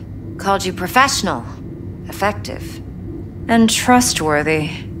you. Called you professional, effective, and trustworthy.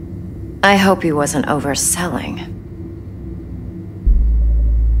 I hope he wasn't overselling.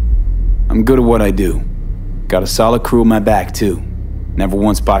 I'm good at what I do. Got a solid crew on my back, too. Never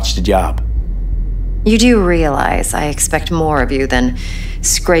once botched a job. You do realize I expect more of you than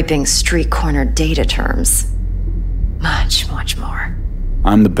scraping street corner data terms. Much, much more.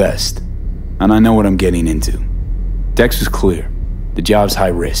 I'm the best, and I know what I'm getting into. Dex was clear. The job's high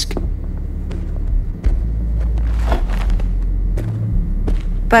risk.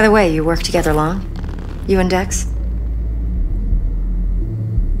 By the way, you work together long? You and Dex?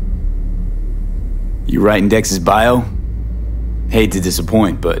 You writing Dex's bio? Hate to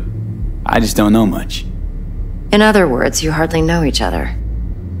disappoint, but I just don't know much. In other words, you hardly know each other.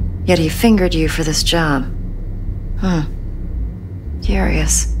 Yet he fingered you for this job.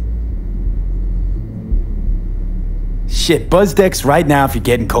 Curious. Shit, buzz Dex right now if you're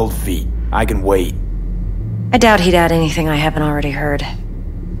getting cold feet. I can wait. I doubt he'd add anything I haven't already heard.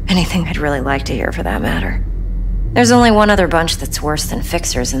 Anything I'd really like to hear, for that matter. There's only one other bunch that's worse than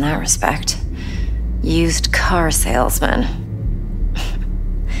fixers in that respect. Used car salesmen.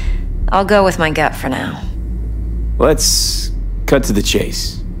 I'll go with my gut for now. Let's cut to the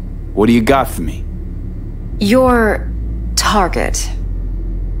chase. What do you got for me? Your target.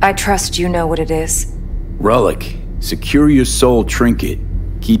 I trust you know what it is. Relic. Secure your soul trinket.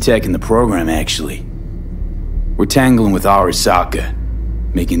 Key tech in the program, actually. We're tangling with Arasaka,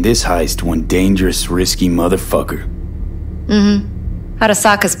 making this heist one dangerous, risky motherfucker.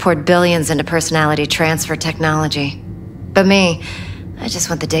 Arasaka's poured billions into personality transfer technology. But me, I just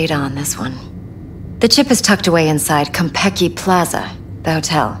want the data on this one. The chip is tucked away inside Kompeki Plaza, the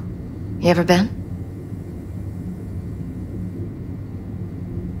hotel. You ever been?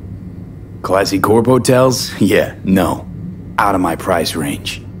 Classy corp hotels? Yeah, no. Out of my price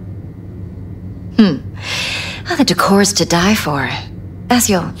range. Well, the decor's to die for, as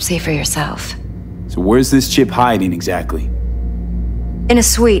you'll see for yourself. So where's this chip hiding exactly? In a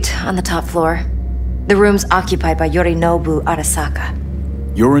suite on the top floor. The room's occupied by Yorinobu Arasaka.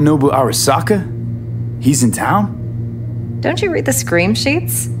 Yorinobu Arasaka? He's in town? Don't you read the scream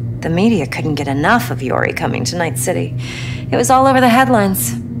sheets? The media couldn't get enough of Yori coming to Night City. It was all over the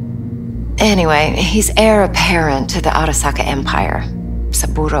headlines. Anyway, he's heir apparent to the Arasaka Empire.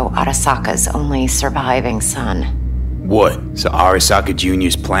 Saburo Arasaka's only surviving son. What? So Arasaka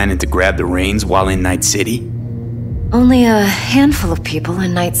Jr.'s planning to grab the reins while in Night City? Only a handful of people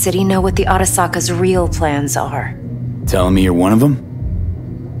in Night City know what the Arasaka's real plans are. Telling me you're one of them?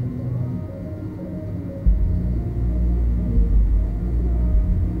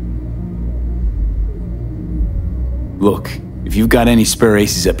 Look, if you've got any spare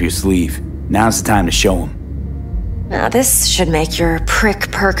aces up your sleeve, now's the time to show them. Now this should make your prick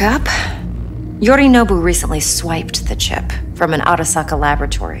perk up. Yorinobu recently swiped the chip from an Arasaka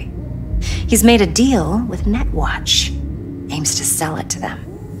laboratory. He's made a deal with Netwatch. Aims to sell it to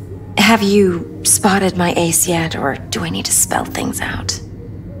them. Have you spotted my ace yet, or do I need to spell things out?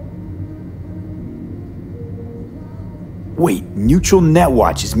 Wait, neutral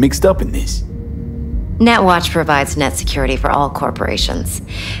Netwatch is mixed up in this. Netwatch provides net security for all corporations,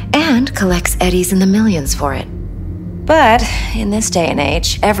 and collects eddies in the millions for it. But in this day and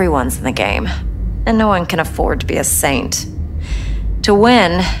age, everyone's in the game, and no one can afford to be a saint. To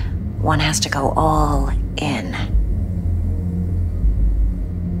win, one has to go all in.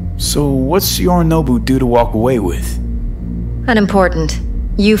 So what's Yorinobu due to walk away with? Unimportant.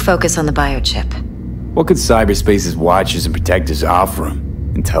 You focus on the biochip. What could cyberspace's watchers and protectors offer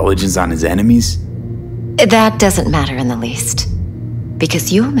him? Intelligence on his enemies? That doesn't matter in the least.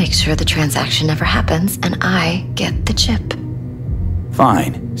 Because you'll make sure the transaction never happens, and I get the chip.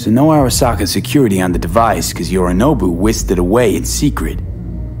 Fine. So no Arasaka security on the device because Yorinobu whisked it away in secret.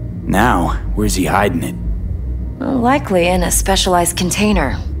 Now, where's he hiding it? Well, likely in a specialized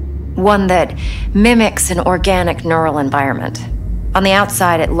container. One that mimics an organic neural environment. On the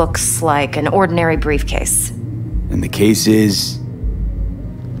outside, it looks like an ordinary briefcase. And the case is?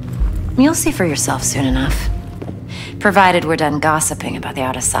 You'll see for yourself soon enough. Provided we're done gossiping about the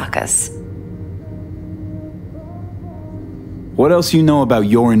Arasakas. What else you know about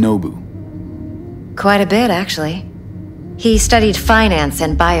Yorinobu? Quite a bit, actually. He studied finance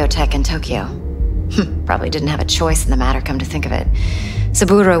and biotech in Tokyo. Probably didn't have a choice in the matter, come to think of it.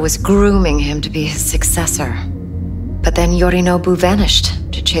 Saburo was grooming him to be his successor. But then Yorinobu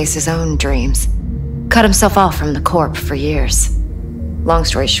vanished to chase his own dreams. Cut himself off from the corp for years. Long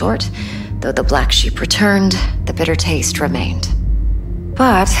story short, though the black sheep returned, the bitter taste remained.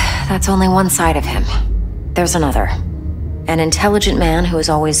 But that's only one side of him. There's another. An intelligent man who has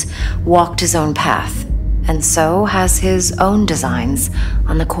always walked his own path, and so has his own designs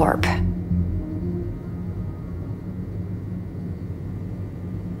on the corp.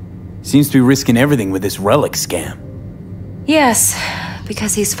 Seems to be risking everything with this relic scam. Yes,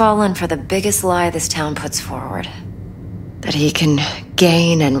 because he's fallen for the biggest lie this town puts forward. That he can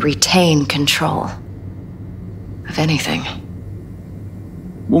gain and retain control of anything.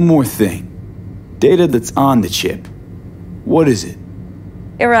 One more thing. Data that's on the chip. What is it?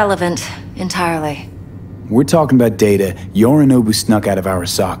 Irrelevant, entirely. We're talking about data Yorinobu snuck out of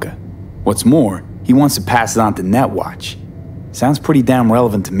Arasaka. What's more, he wants to pass it on to Netwatch. Sounds pretty damn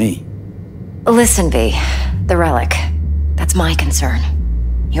relevant to me. Listen, V. The relic. That's my concern.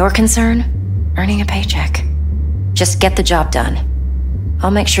 Your concern? Earning a paycheck. Just get the job done.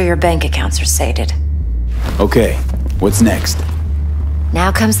 I'll make sure your bank accounts are sated. Okay, what's next?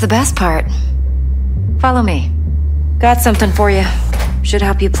 Now comes the best part. Follow me. Got something for you. Should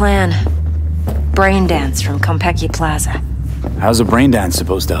help you plan. Brain dance from Konpeki Plaza. How's a brain dance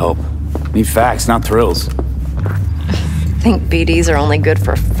supposed to help? Need facts, not thrills. Think BDs are only good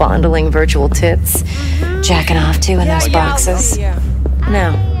for fondling virtual tits? Jacking off to in those boxes?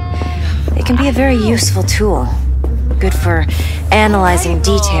 No. It can be a very useful tool. Good for analyzing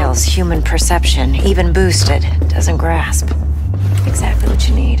details human perception, even boosted, doesn't grasp. Exactly what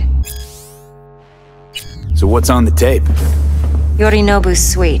you need. So what's on the tape? Yorinobu's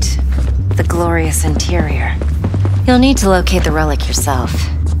suite. The glorious interior. You'll need to locate the relic yourself.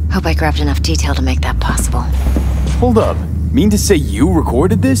 Hope I grabbed enough detail to make that possible. Hold up. Mean to say you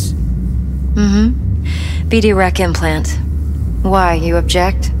recorded this? Mm-hmm. BD rec implant. Why, you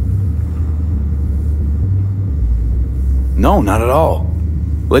object? No, not at all.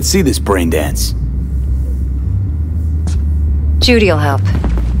 Let's see this brain dance. Judy'll help.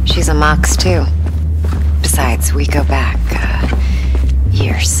 She's a Mox, too. Besides, we go back,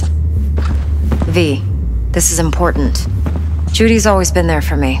 years. V, this is important. Judy's always been there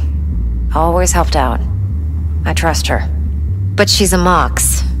for me. Always helped out. I trust her. But she's a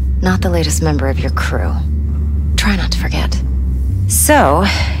Mox, not the latest member of your crew. Try not to forget. So,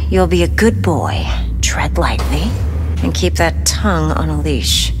 you'll be a good boy, tread lightly, and keep that tongue on a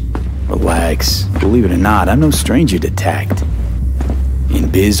leash. Relax. Believe it or not, I'm no stranger to tact. In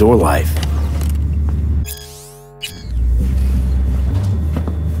biz or life.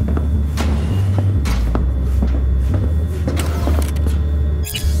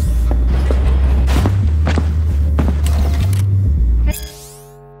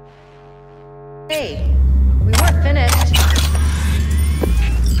 Hey, we weren't finished.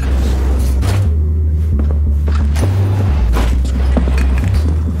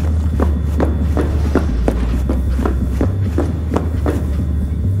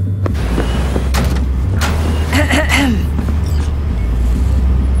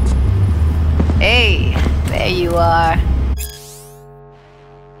 Hey, there you are.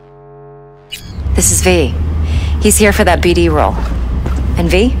 This is V. He's here for that BD role. And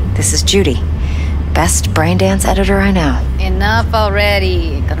V, this is Judy. Best brain dance editor I know. Enough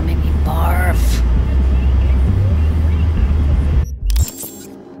already. Gonna make me barf.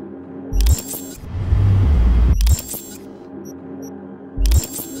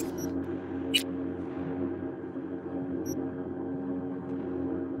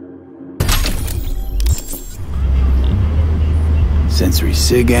 Sensory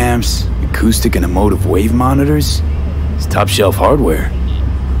SIG amps, acoustic and emotive wave monitors. It's top shelf hardware.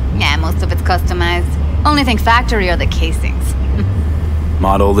 Yeah, most of it's customized. Only thing factory are the casings.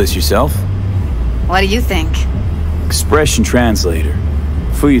 Model this yourself? What do you think? Expression translator.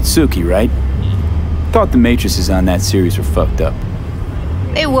 Fuyutsuki, right? Thought the matrices on that series were fucked up.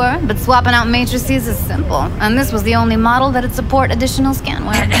 They were, but swapping out matrices is simple. And this was the only model that'd support additional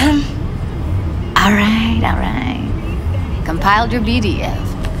scanware. Alright. Compiled your BDF.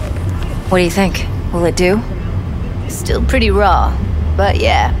 What do you think? Will it do? Still pretty raw. But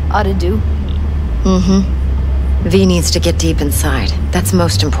yeah, ought to do. Mm-hmm. V needs to get deep inside. That's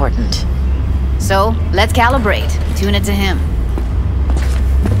most important. So, let's calibrate. Tune it to him.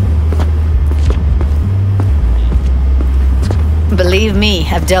 Believe me,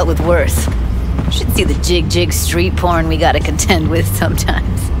 I've dealt with worse. Should see the jig street porn we gotta contend with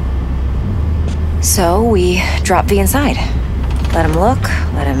sometimes. So, we drop V inside. Let him look,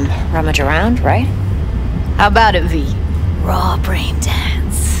 let him rummage around, right? How about it, V? Raw brain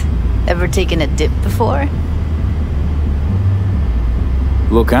dance. Ever taken a dip before?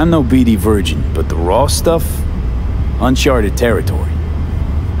 Look, I'm no BD virgin, but the raw stuff? Uncharted territory.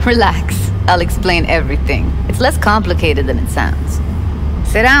 Relax. I'll explain everything. It's less complicated than it sounds.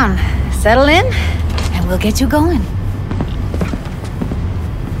 Sit down, settle in, and we'll get you going.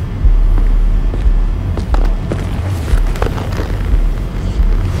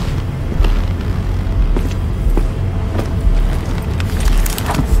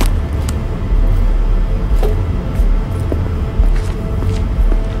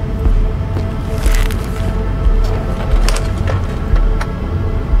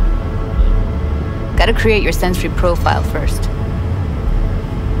 Gotta create your sensory profile first.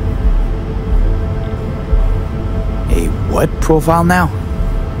 A what profile now?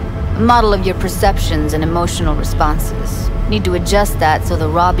 A model of your perceptions and emotional responses. Need to adjust that so the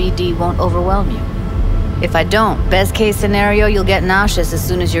raw BD won't overwhelm you. If I don't, best case scenario, you'll get nauseous as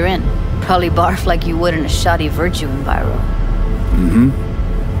soon as you're in. Probably barf like you would in a shoddy virtue enviro. Mm-hmm.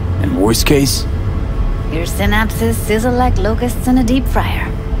 And worst case? Your synapses sizzle like locusts in a deep fryer.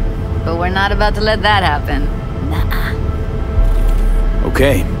 But we're not about to let that happen. Nuh-uh.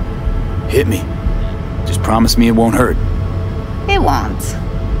 Okay. Hit me. Just promise me it won't hurt. It won't.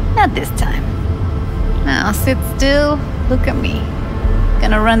 Not this time. Now sit still, look at me.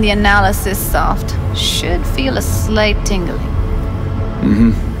 Gonna run the analysis soft. Should feel a slight tingling.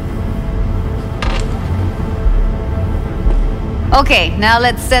 Mm-hmm. Okay, now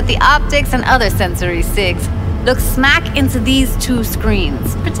let's set the optics and other sensory sigs. Look smack into these two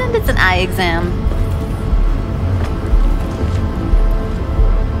screens. Pretend it's an eye exam.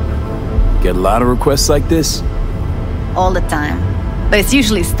 Get a lot of requests like this? All the time. But it's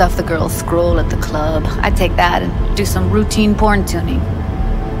usually stuff the girls scroll at the club. I take that and do some routine porn tuning.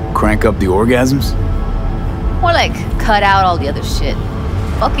 Crank up the orgasms? More like cut out all the other shit.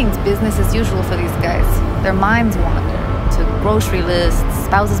 Fucking's business as usual for these guys. Their minds wander to grocery lists,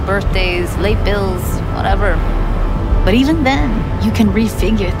 spouses' birthdays, late bills, whatever. But even then, you can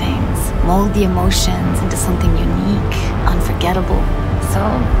refigure things, mold the emotions into something unique, unforgettable. So,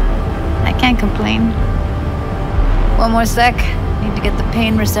 I can't complain. One more sec. Need to get the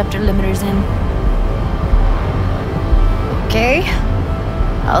pain receptor limiters in. Okay.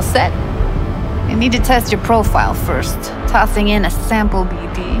 All set. You need to test your profile first. Tossing in a sample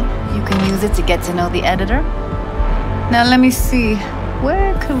BD. You can use it to get to know the editor. Now let me see.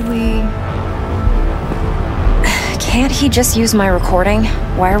 Where could we... Can't he just use my recording?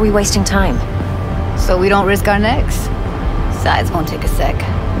 Why are we wasting time? So we don't risk our necks. Besides, won't take a sec.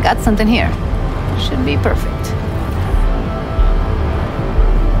 Got something here. Should be perfect.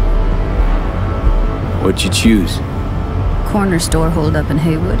 What'd you choose? Corner store holdup in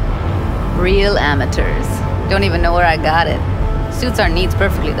Haywood. Real amateurs. Don't even know where I got it. Suits our needs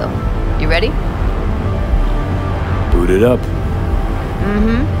perfectly, though. You ready? Boot it up.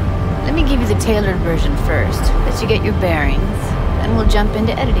 Mm-hmm. Let me give you the tailored version first. Let you get your bearings. Then we'll jump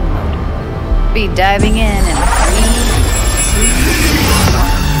into editing mode. Be diving in 3,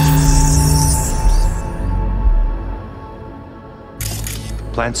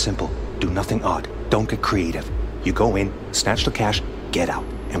 2... Plan simple. Do nothing odd. Don't get creative. You go in, snatch the cash, get out.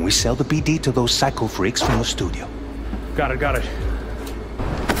 And we sell the BD to those psycho freaks from the studio. Got it.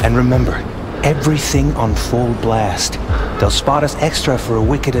 And remember, everything on full blast. They'll spot us extra for a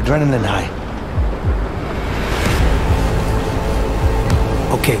wicked adrenaline high.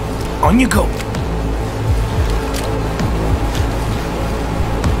 Okay, on you go.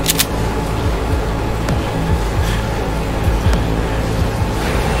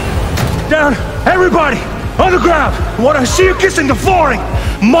 Down! Everybody! On the ground! I want to see you kissing the flooring!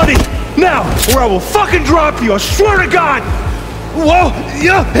 Money! Now! Or I will fucking drop you! I swear to God! Whoa!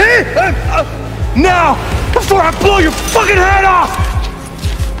 Yeah! Hey! Now! Before I blow your fucking head off!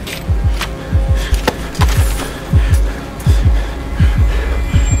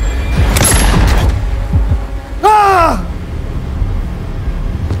 Ah!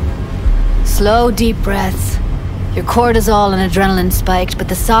 Slow, deep breaths. Your cortisol and adrenaline spiked, but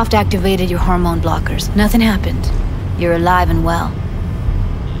the soft activated your hormone blockers. Nothing happened. You're alive and well.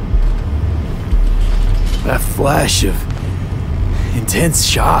 That flash of intense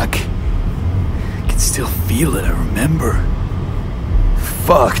shock. I can still feel it, I remember.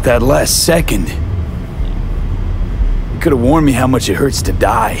 Fuck, that last second. You could have warned me how much it hurts to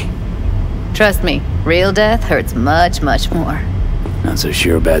die. Trust me, real death hurts much, much more. Not so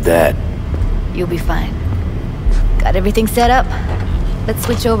sure about that. You'll be fine. Got everything set up? Let's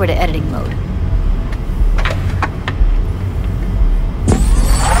switch over to editing mode.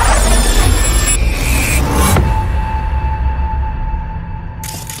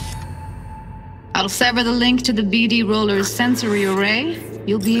 I'll sever the link to the BD Roller's sensory array.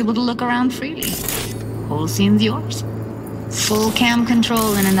 You'll be able to look around freely. Whole scene's yours. Full cam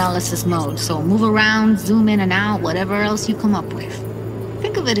control in analysis mode, so move around, zoom in and out, whatever else you come up with.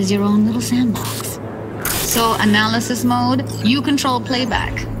 Think of it as your own little sandbox. So, analysis mode, you control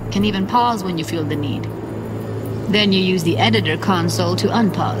playback. Can even pause when you feel the need. Then you use the editor console to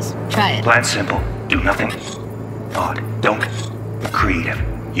unpause. Try it. Plan simple. Do nothing odd. Don't get creative.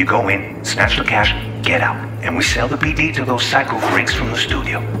 You go in, snatch the cash, get out. And we sell the BD to those psycho freaks from the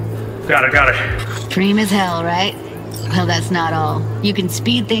studio. Got it. Dream as hell, right? Well, that's not all. You can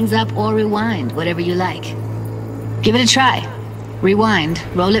speed things up or rewind, whatever you like. Give it a try. Rewind,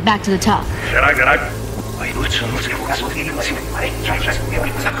 roll it back to the top.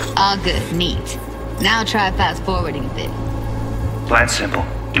 All good, neat. Now try fast forwarding a bit. Plan simple.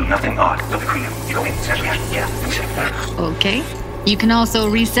 Do nothing odd. Don't be creative. You go in, yeah. Okay. You can also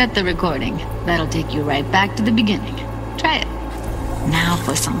reset the recording. That'll take you right back to the beginning. Try it. Now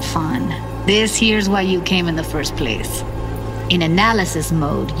for some fun. This here's why you came in the first place. In analysis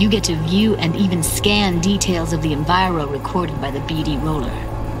mode, you get to view and even scan details of the enviro recorded by the BD roller.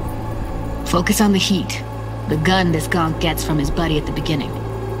 Focus on the heat, the gun this gonk gets from his buddy at the beginning.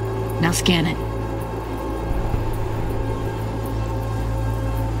 Now scan it.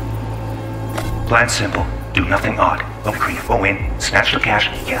 Plan simple. Do nothing odd. Don't be creative. Go in, snatch the cash,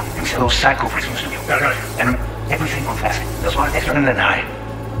 yeah, and sell those side coffers from the studio. And everything on fast. That's why extra and then high.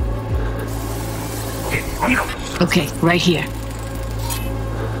 Okay, on you go. Okay, right here.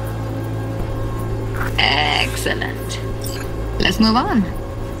 Excellent. Let's move on.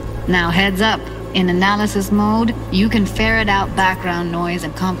 Now heads up. In analysis mode, you can ferret out background noise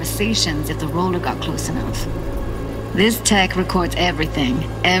and conversations if the roller got close enough. This tech records everything,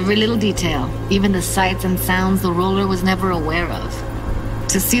 every little detail, even the sights and sounds the roller was never aware of.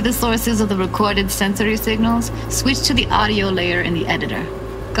 To see the sources of the recorded sensory signals, switch to the audio layer in the editor.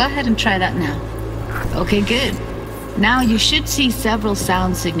 Go ahead and try that now. Okay, good. Now you should see several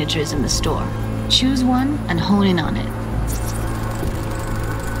sound signatures in the store. Choose one and hone in on it.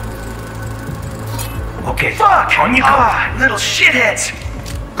 Okay, fuck! On you go! Little shitheads!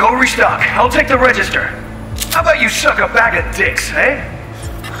 Go restock. I'll take the register. How about you suck a bag of dicks, eh?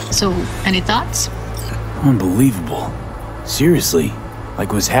 So, any thoughts? Unbelievable. Seriously,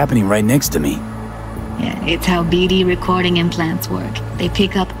 like what's happening right next to me. Yeah, it's how BD recording implants work. They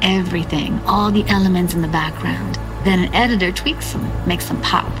pick up everything, all the elements in the background. Then an editor tweaks them, makes them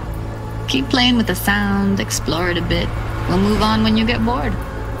pop. Keep playing with the sound, explore it a bit. We'll move on when you get bored.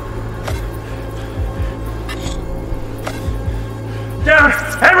 Down!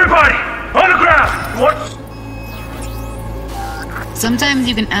 Everybody! On the ground! What? Sometimes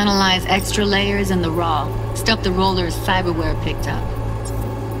you can analyze extra layers in the raw, stuff the roller's cyberware picked up.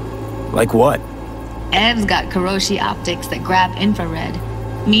 Like what? Ev's got Kiroshi optics that grab infrared,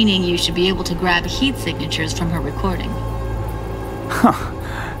 meaning you should be able to grab heat signatures from her recording. Huh.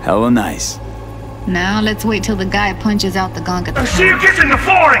 Hella nice. Now let's wait till the guy punches out the gonk at the See you kissing the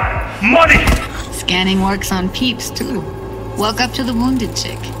flooring! Money! Scanning works on peeps, too. Walk up to the wounded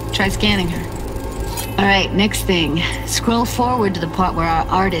chick. Try scanning her. Alright, next thing. Scroll forward to the part where our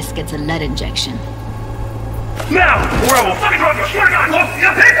artist gets a lead injection. Now! Or I will fucking drop you! Swear to God!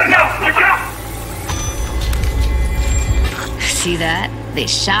 Now! See that? They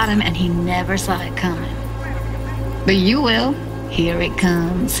shot him and he never saw it coming. But you will. Here it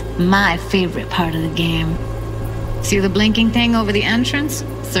comes. My favorite part of the game. See the blinking thing over the entrance?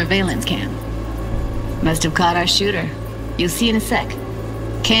 Surveillance cam. Must have caught our shooter. You'll see in a sec.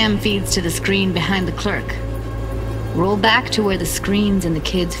 Cam feeds to the screen behind the clerk. Roll back to where the screen's in the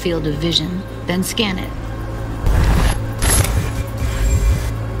kid's field of vision, then scan it.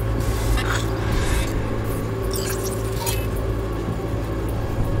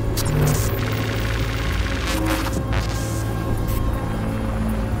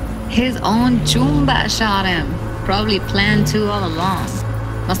 His own Chumba shot him. Probably planned to all along.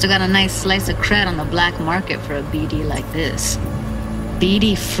 Must have got a nice slice of cred on the black market for a BD like this.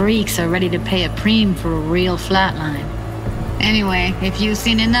 BD freaks are ready to pay a preem for a real flatline. Anyway, if you've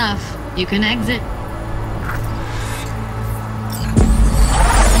seen enough, you can exit.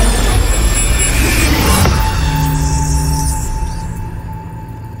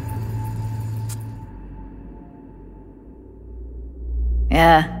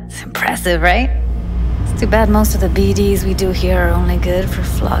 Yeah, it's impressive, right? It's too bad most of the BDs we do here are only good for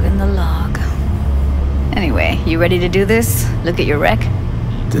flogging the log. Anyway, you ready to do this? Look at your wreck?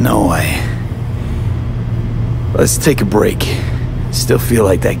 Dunno, let's take a break. Still feel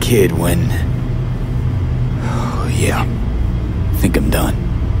like that kid when... Oh, yeah. Think I'm done.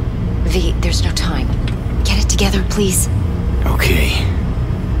 V, there's no time. Get it together, please. Okay.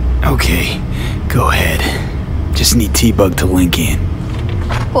 Go ahead. Just need T-Bug to link in.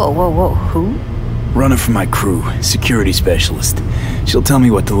 Whoa, who? Runner for my crew, security specialist. She'll tell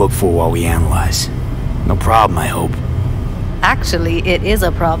me what to look for while we analyze. No problem, I hope. Actually, it is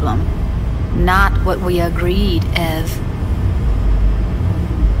a problem. Not what we agreed, Ev.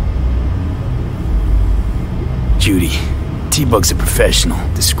 Judy, T-Bug's a professional,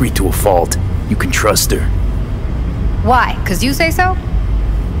 discreet to a fault. You can trust her. Why? 'Cause you say so?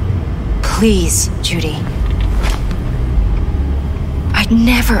 Please, Judy.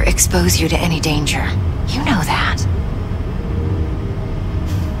 never expose you to any danger. You know that.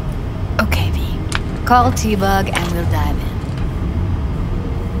 Okay, V. Call T-Bug and we'll dive in.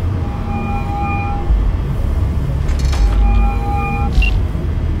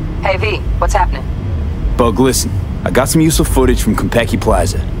 Hey V, what's happening? Bug, listen. I got some useful footage from Konpeki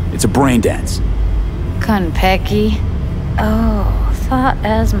Plaza. It's a brain dance. Konpeki? Oh, thought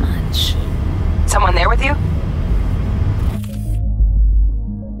as much. Someone there with you?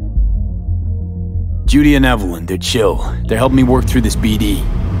 Judy and Evelyn, they're chill. They're helping me work through this BD.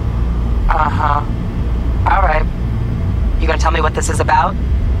 Uh-huh. Alright. You gonna tell me what this is about?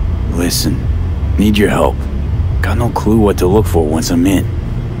 Listen, need your help. Got no clue what to look for once I'm in.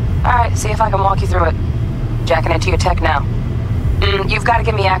 Alright, see if I can walk you through it. Jacking into your tech now. You've got to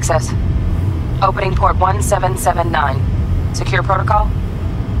give me access. Opening port 1779. Secure protocol?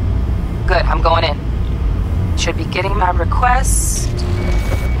 Good, I'm going in. Should be getting my request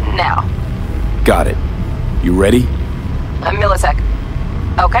now. Got it. You ready? A millisec.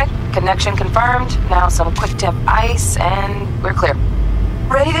 Okay, connection confirmed. Now some quick tip ice and we're clear.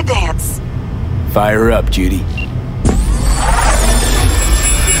 Ready to dance. Fire up, Judy.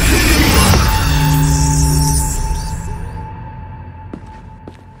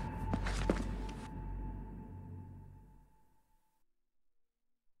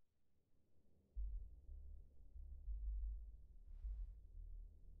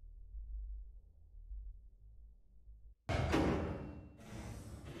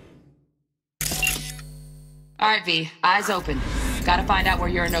 Alright V, eyes open. Gotta find out where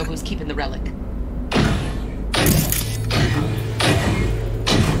Yorinobu's keeping the relic.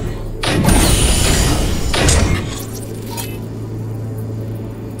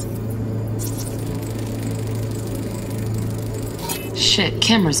 Shit,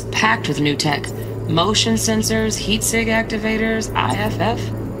 camera's packed with new tech. Motion sensors, heat sig activators,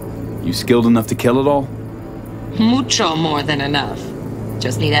 IFF. You skilled enough to kill it all? Mucho more than enough.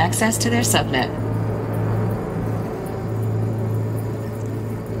 Just need access to their subnet.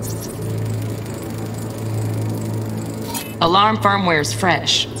 Alarm firmware's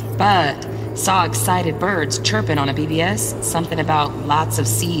fresh, but saw excited birds chirping on a BBS. Something about lots of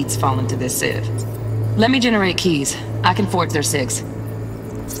seeds falling to this sieve. Let me generate keys. I can forge their SIGs.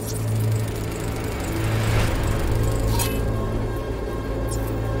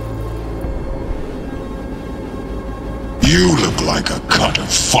 You look like a cut of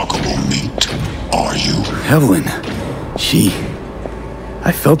fuckable meat, are you? Evelyn,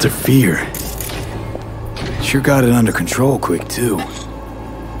 I felt her fear. Sure got it under control quick, too.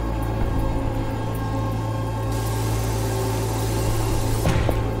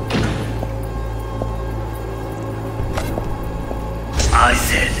 I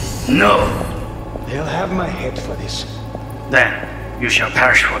said no. They'll have my head for this. Then you shall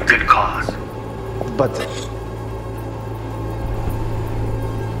perish for a good cause. But...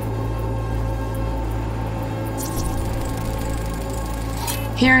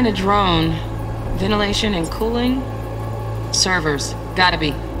 Hearing a drone. Ventilation and cooling? Servers. Gotta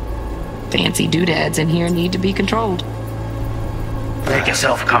be. Fancy doodads in here need to be controlled. Make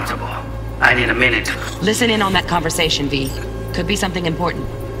yourself comfortable. I need a minute. Listen in on that conversation, V. Could be something important.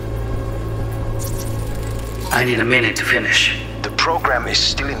 I need a minute to finish. The program is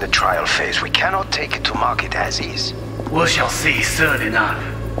still in the trial phase. We cannot take it to market as is. We shall see soon enough.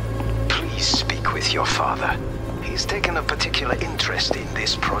 Please speak with your father. He's taken a particular interest in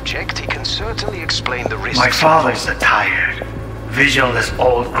this project. He can certainly explain the risks. My father's a tired, visionless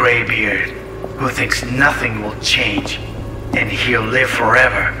old graybeard who thinks nothing will change, and he'll live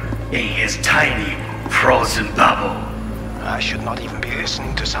forever in his tiny, frozen bubble. I should not even be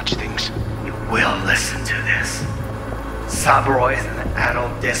listening to such things. You will listen to this. Saburo is an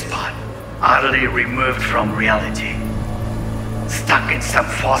adult despot, utterly removed from reality, stuck in some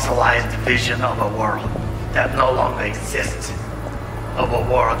fossilized vision of a world that no longer exists, of a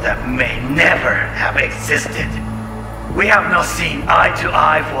world that may never have existed. We have not seen eye to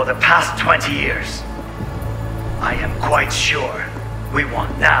eye for the past 20 years. I am quite sure we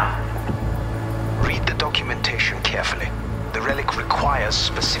won't now. Read the documentation carefully. The relic requires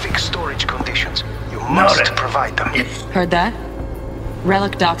specific storage conditions. You must provide them. Heard that?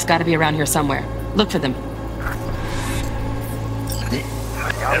 Relic docs gotta be around here somewhere. Look for them.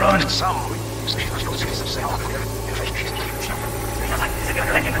 There are some.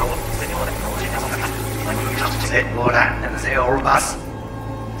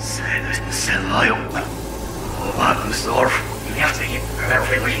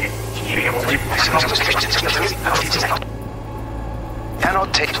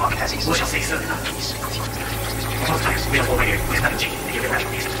 Cannot take We shall see soon. We have already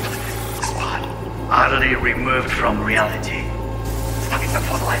spot utterly removed from reality. Stuck in some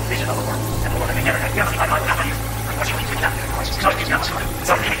fossilized vision of the world, and the world may never have given my mind happening. Not even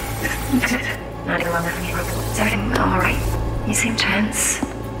long enough for you. Is everything alright? You seem tense.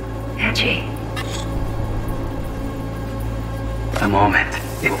 Edgy. A moment.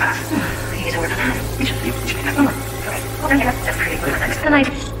 It will pass. He's working on it. That's pretty good. That's the night.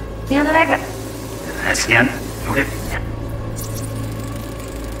 The end of that. That's the end. Okay.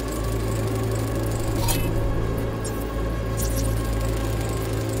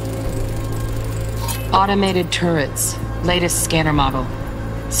 Automated turrets. Latest scanner model.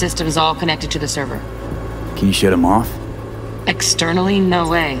 Systems all connected to the server. Can you shut them off? Externally, no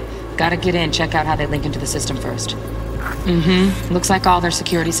way. Gotta get in, check out how they link into the system first. Looks like all their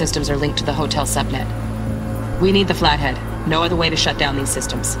security systems are linked to the hotel subnet. We need the flathead. No other way to shut down these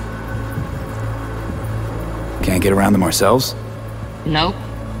systems. Can't get around them ourselves? Nope.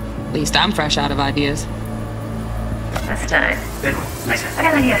 At least I'm fresh out of ideas. That's time. Good one. Nice. I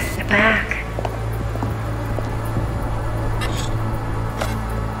got an idea. Get back.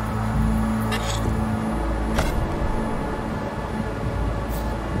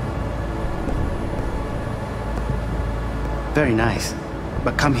 Very nice.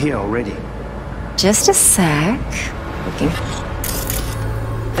 But come here already. Just a sec. Looking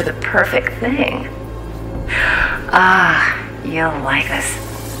for the perfect thing. Ah, you'll like this.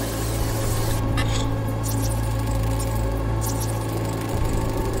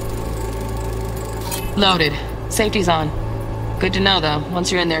 Loaded. Safety's on. Good to know, though.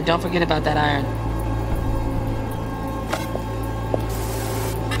 Once you're in there, don't forget about that iron.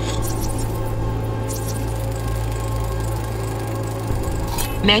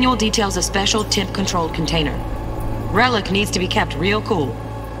 Manual details a special temp-controlled container. Relic needs to be kept real cool.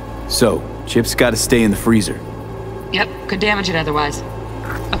 So, Chip's gotta stay in the freezer. Yep, could damage it otherwise.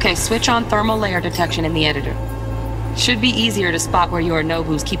 Okay, switch on thermal layer detection in the editor. Should be easier to spot where your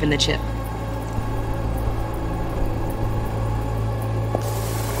Nobu's keeping the chip.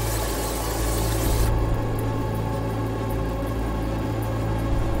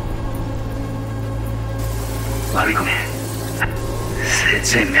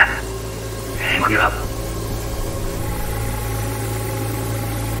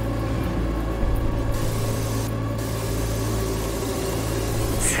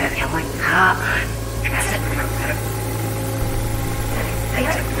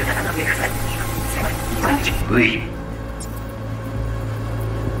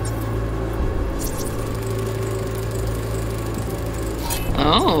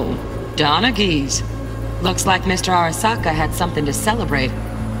 Oh, Donaghys. Looks like Mr. Arasaka had something to celebrate.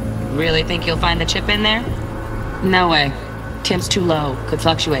 Really think you'll find the chip in there? No way. Temp's too low. Could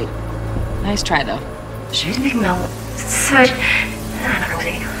fluctuate. Nice try, though.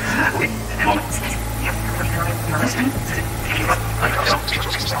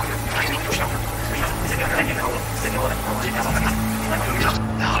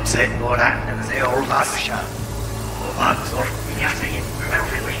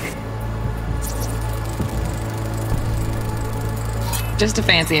 Just a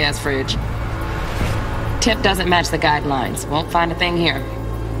fancy-ass fridge. Tip doesn't match the guidelines. Won't find a thing here.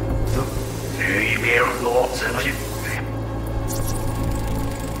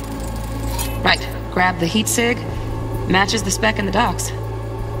 Right. Grab the heat sig. Matches the spec in the docs.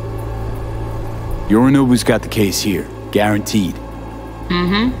 Yorinobu's got the case here. Guaranteed.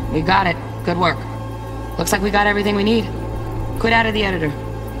 We got it. Good work. Looks like we got everything we need. Quit out of the editor.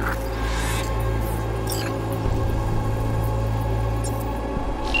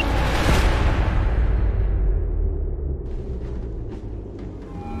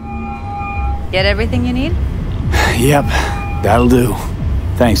 Get everything you need? Yep, that'll do.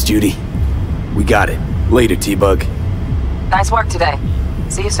 Thanks, Judy. We got it. Later, T-Bug. Nice work today.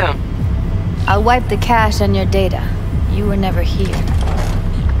 See you soon. I'll wipe the cache on your data. You were never here.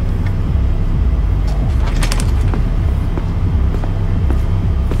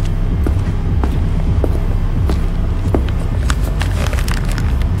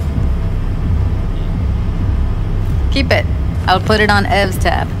 Keep it. I'll put it on Ev's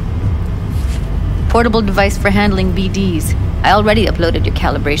tab. Portable device for handling BDs. I already uploaded your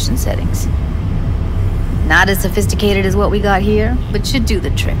calibration settings. Not as sophisticated as what we got here, but should do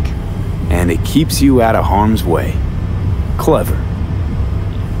the trick. And it keeps you out of harm's way. Clever.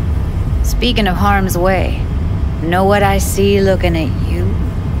 Speaking of harm's way, know what I see looking at you?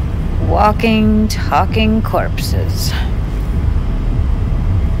 Walking, talking corpses.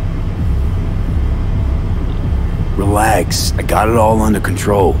 Relax. relax. I got it all under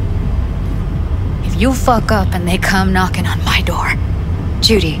control. If you fuck up and they come knocking on my door...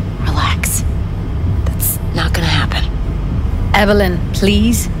 Judy, relax. That's not gonna happen. Evelyn,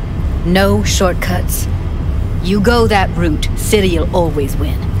 please. No shortcuts. You go that route, City'll always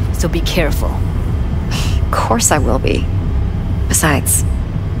win. So be careful. Of course I will be. Besides,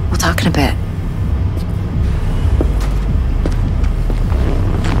 we'll talk in a bit.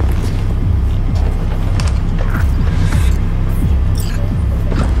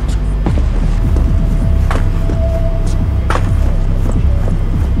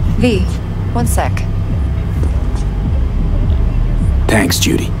 V, one sec. Thanks,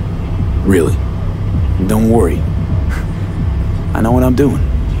 Judy. Really. Don't worry. I know what I'm doing.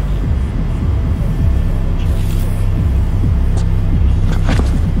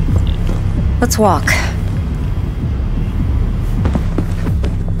 Let's walk.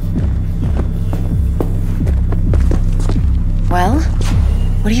 Well,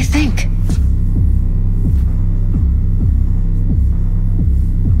 what do you think?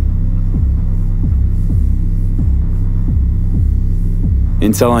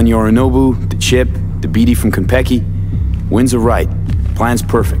 Intel on Yorinobu, the chip, the BD from Konpeki. Winds are right. Plan's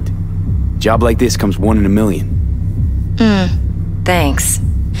perfect. Job like this comes 1 in a million. Thanks.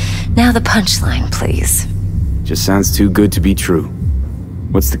 Now the punchline, please. Just sounds too good to be true.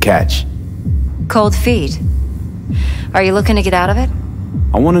 What's the catch? Cold feet. Are you looking to get out of it?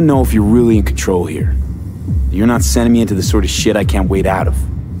 I want to know if you're really in control here. You're not sending me into the sort of shit I can't wait out of.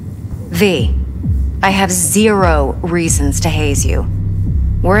 V, I have 0 reasons to haze you.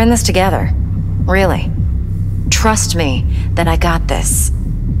 We're in this together. Really. Trust me that I got this.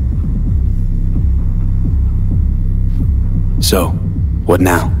 So, what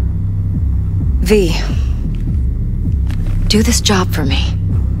now? V, do this job for me.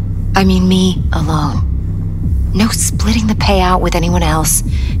 I mean me alone. No splitting the payout with anyone else.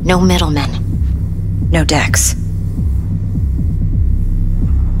 No middlemen. No Dex.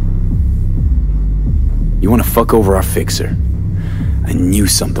 You want to fuck over our fixer? I knew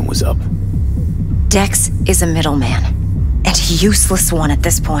something was up. Dex is a middleman. And a useless one at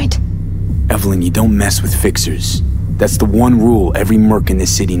this point. Evelyn, you don't mess with fixers. That's the one rule every merc in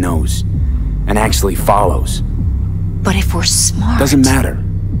this city knows. And actually follows. But if we're smart... Doesn't matter.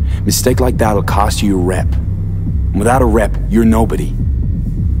 Mistake like that'll cost you your rep. And without a rep, you're nobody.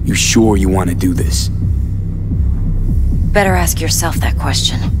 You sure you want to do this? Better ask yourself that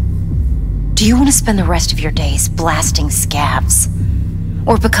question. Do you want to spend the rest of your days blasting scabs?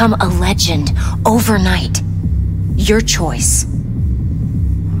 Or become a legend overnight? Your choice.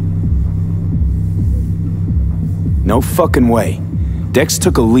 No fucking way. Dex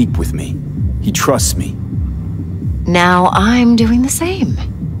took a leap with me. He trusts me. Now I'm doing the same.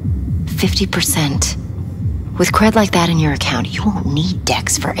 50%. With cred like that in your account, you won't need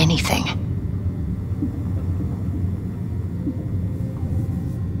Dex for anything.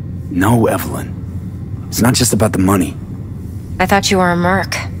 No, Evelyn. It's not just about the money. I thought you were a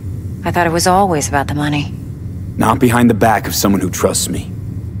merc. I thought it was always about the money. Not behind the back of someone who trusts me.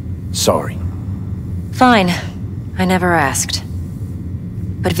 Sorry. Fine. I never asked.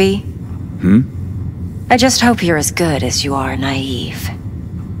 But V? I just hope you're as good as you are naive.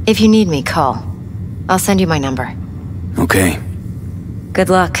 If you need me, call. I'll send you my number. Okay. Good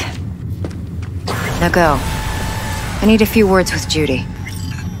luck. Now go. I need a few words with Judy.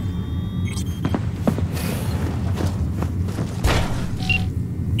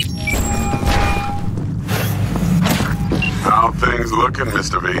 How things looking,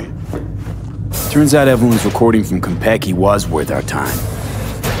 Mr. V? Turns out Evelyn's recording from Konpeki was worth our time.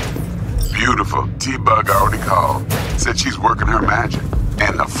 Beautiful. T-Bug already called. Said she's working her magic.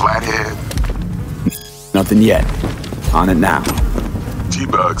 And the flathead. Nothing yet. On it now.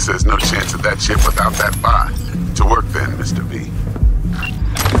 T-Bug says no chance of that ship without that bot. To work then, Mr. V.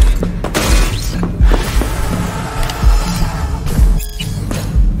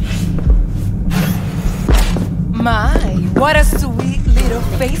 My, what a sweet little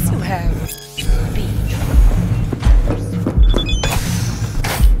face you have.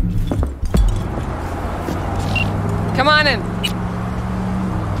 Come on in.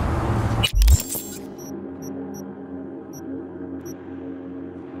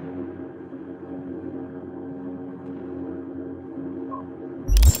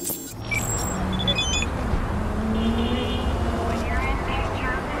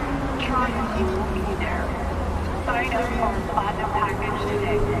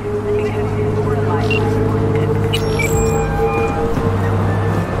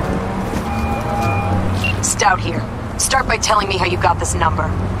 Stout here. Start by telling me how you got this number.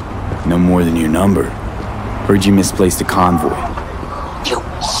 No more than your number. Heard you misplaced a convoy. You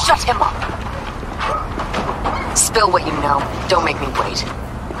shut him up! Spill what you know. Don't make me wait.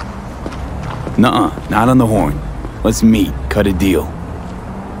 Nuh-uh, not on the horn. Let's meet, cut a deal.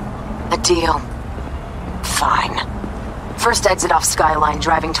 A deal? Fine. First exit off Skyline,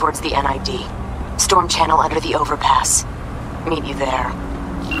 driving towards the NID. Storm channel under the overpass. Meet you there.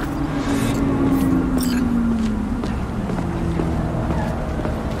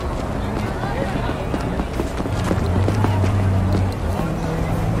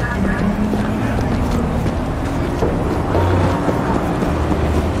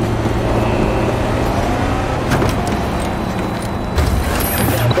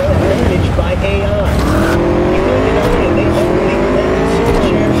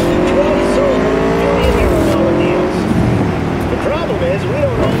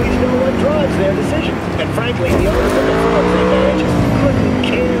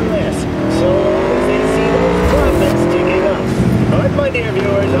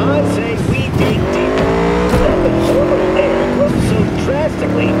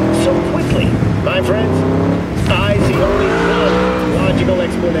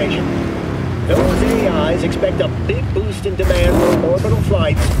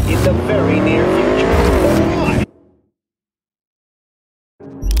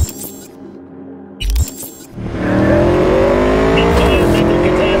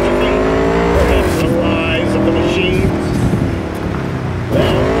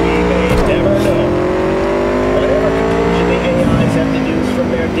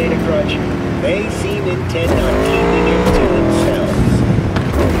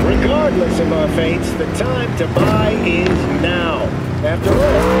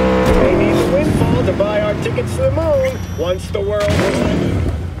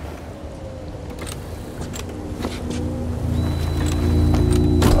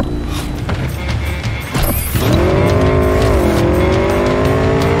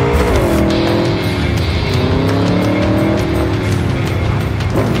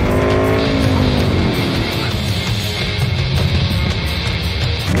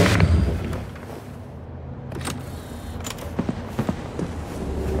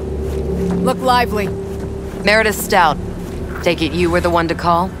 Look lively. Meredith Stout. Take it you were the one to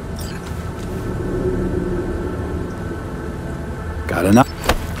call? Got enough?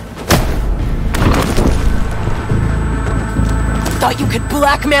 Thought you could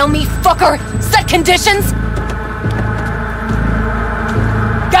blackmail me, fucker? Set conditions?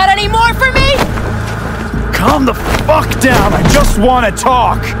 Got any more for me? Calm the fuck down, I just want to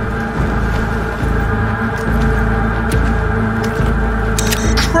talk!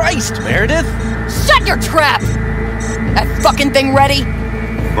 Christ, Meredith! Shut your trap! That fucking thing ready?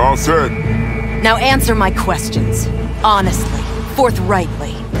 All set. Now answer my questions. Honestly,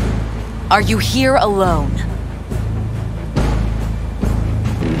 forthrightly. Are you here alone?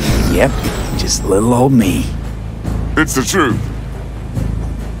 Yep, just little old me. It's the truth.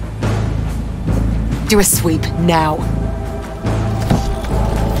 Do a sweep, now.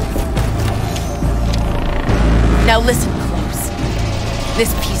 Now listen close.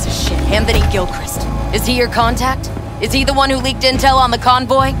 This piece of shit, Anthony Gilchrist, is he your contact? Is he the one who leaked intel on the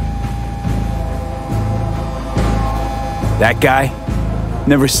convoy? That guy?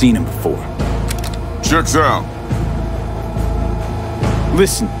 Never seen him before. Checks out.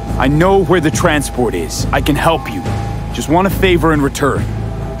 Listen, I know where the transport is. I can help you. Just want a favor in return.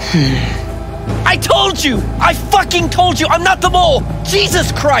 I told you! I fucking told you! I'm not the mole!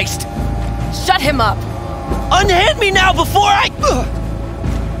 Jesus Christ! Shut him up! Unhand me now before I...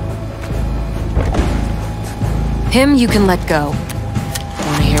 Him you can let go.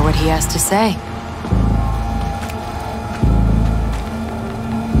 Wanna hear what he has to say?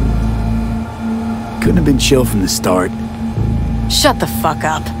 Couldn't have been chill from the start. Shut the fuck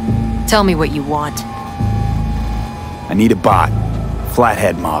up. Tell me what you want. I need a bot.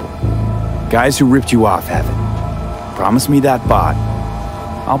 Flathead model. Guys who ripped you off have it. Promise me that bot.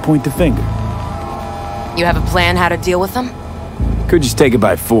 I'll point the finger. You have a plan how to deal with them? Could just take it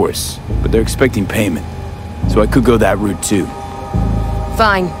by force, but they're expecting payment. So I could go that route too.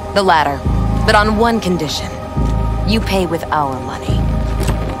 Fine, the latter. But on one condition. You pay with our money.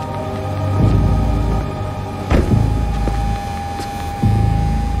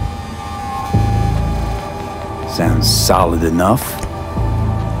 Sounds solid enough.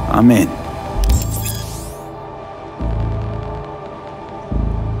 I'm in.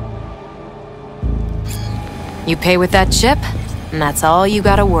 You pay with that chip, and that's all you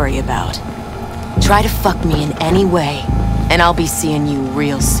gotta worry about. Try to fuck me in any way, and I'll be seeing you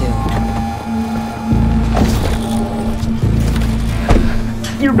real soon.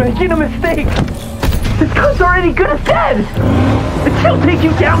 You're making a mistake! This cunt's already good as dead! And she'll take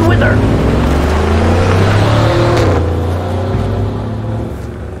you down with her!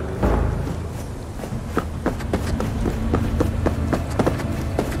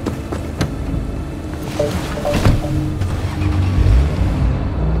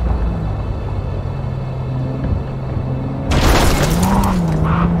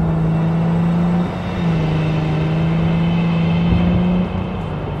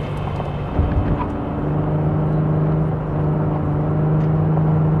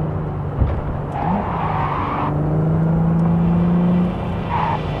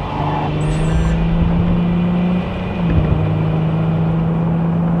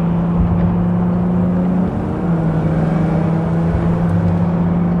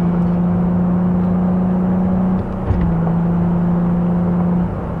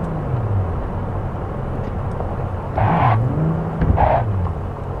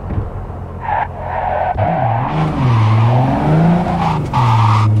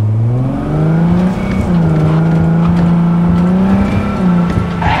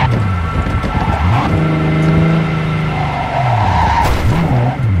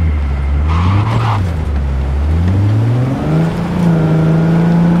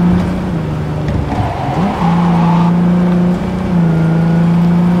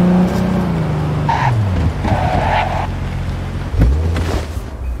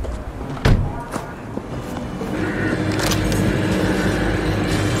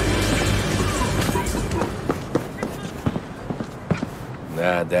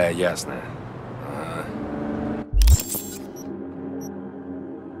 Да, ясно.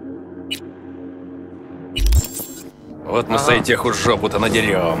 Вот мы с этих уж жопу-то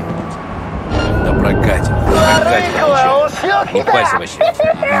надерем. Да прокатим, вообще. Не парься вообще.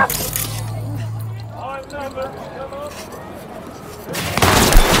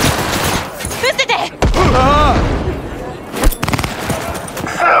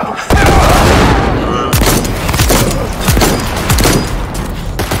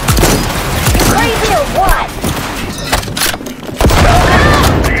 Crazy or what?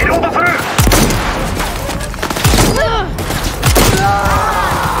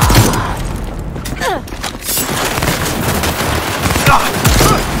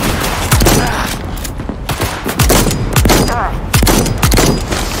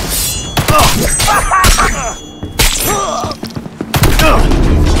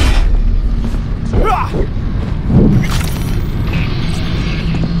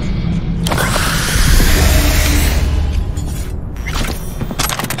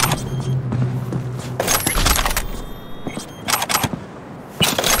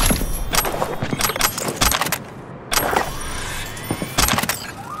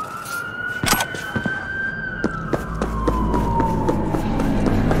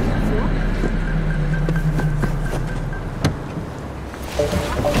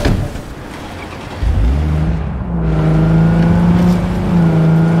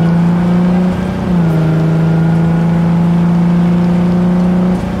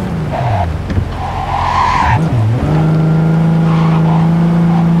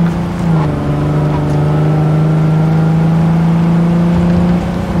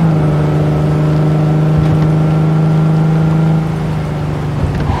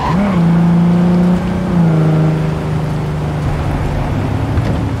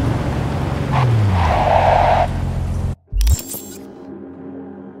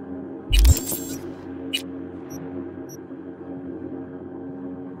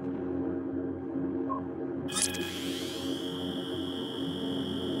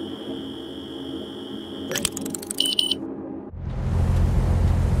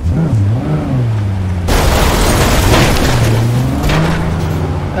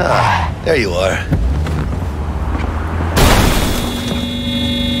 There you are.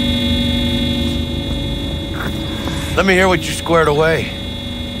 Let me hear what you squared away.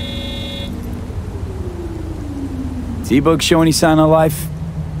 T-Bug show any sign of life?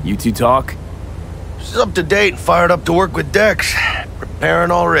 You two talk? She's up to date and fired up to work with Dex.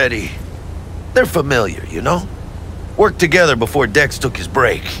 Preparing already. They're familiar, you know? Worked together before Dex took his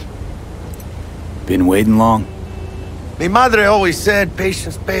break. Been waiting long? Mi madre always said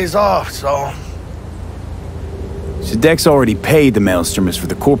patience pays off, so... So Dex already paid the Maelstromers for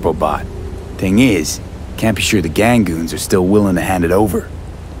the Corpo bot. Thing is, can't be sure the gang goons are still willing to hand it over.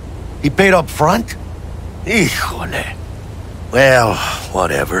 He paid up front? Híjole. Well,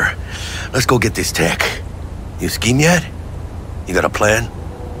 whatever. Let's go get this tech. You scheme yet? You got a plan?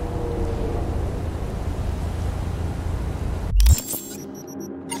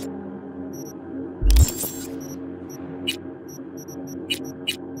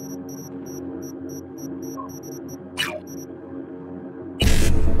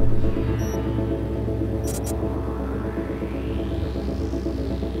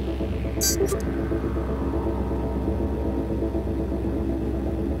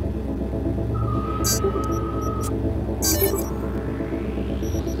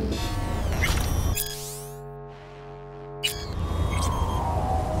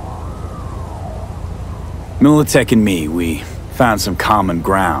 Militech and me, we found some common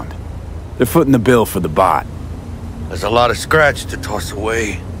ground. They're footing the bill for the bot. There's a lot of scratch to toss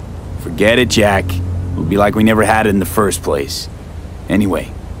away. Forget it, Jack. It'll be like we never had it in the first place.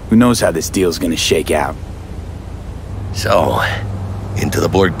 Anyway, who knows how this deal's gonna shake out. So, into the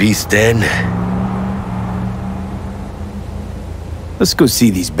Borg Beast den? Let's go see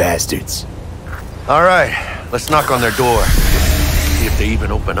these bastards. All right, let's knock on their door. See if they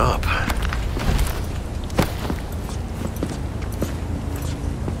even open up.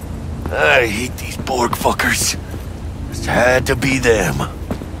 I hate these Borg fuckers. Just had to be them.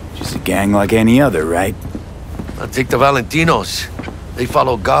 Just a gang like any other, right? I'll take the Valentinos. They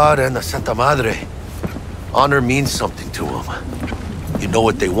follow God and the Santa Madre. Honor means something to them. You know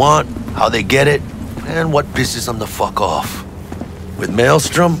what they want, how they get it, and what pisses them the fuck off. With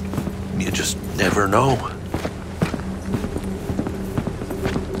Maelstrom, you just never know.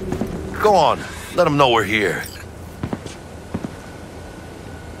 Go on, let them know we're here.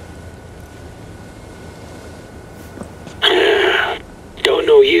 Don't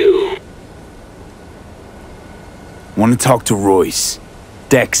know you. Want to talk to Royce.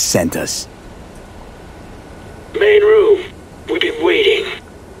 Dex sent us. Main room. We've been waiting.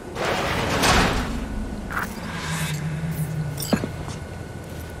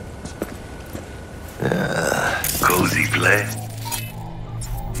 Cozy place.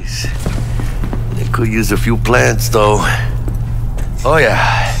 They could use a few plants, though. Oh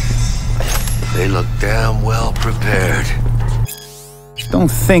yeah. They look damn well prepared. Don't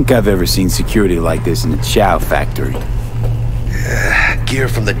think I've ever seen security like this in a chow factory. Gear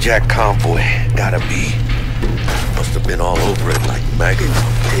from the Jack convoy. Gotta be. Must have been all over it like maggots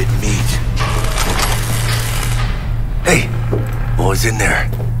on dead meat. Hey, what was in there?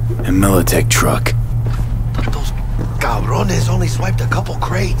 A Militech truck. But those cabrones only swiped a couple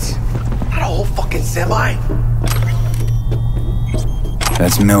crates. Not a whole fucking semi.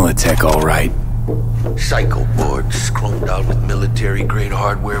 That's Militech, all right. Psycho boards chromed out with military-grade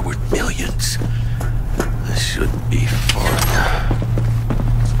hardware worth millions. This should be fun.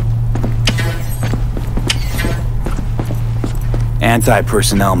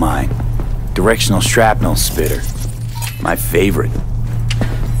 Anti-personnel mine. Directional shrapnel spitter. My favorite.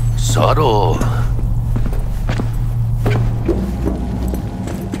 Subtle.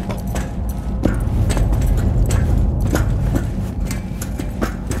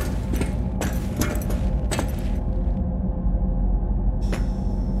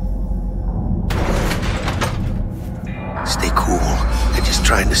 Stay cool. They're just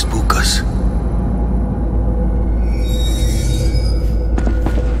trying to spook us.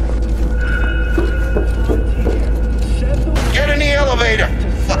 Get in the elevator!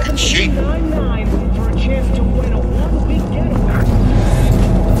 Fucking sheep!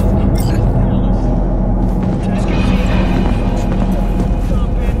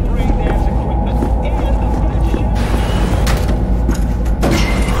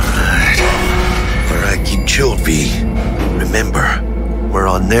 Alright, keep chilled, V. Remember, we're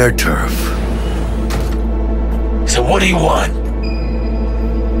on their turf. So what do you want?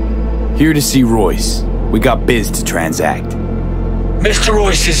 Here to see Royce. We got biz to transact. Mr.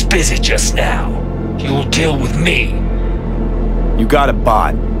 Royce is busy just now. He will deal with me. You got a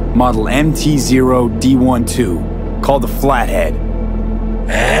bot. Model MT0D12. Called the Flathead.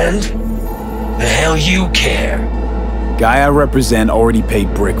 And? The hell you care? Guy I represent already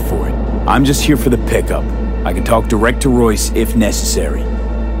paid brick for it. I'm just here for the pickup. I can talk direct to Royce if necessary.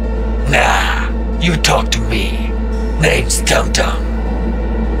 Nah, you talk to me. Name's Dum Dum.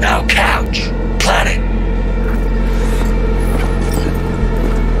 Now couch, planet.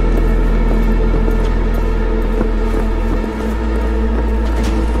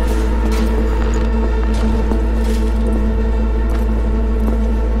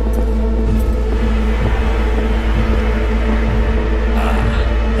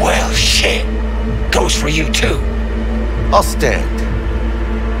 Well, shit. Goes for you too. I'll stand.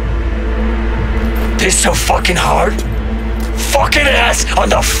 This so fucking hard? Fucking ass on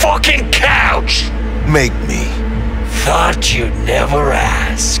the fucking couch! Make me. Thought you'd never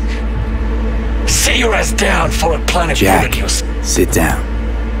ask. Sit your ass down for a planet. Jack, sit down.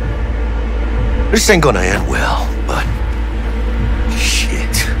 This ain't gonna end well, but...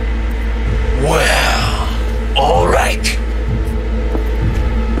 shit. Well, alright.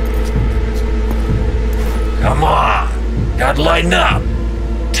 Come on. Gotta lighten up.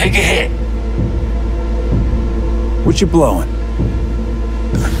 Take a hit. What you blowing?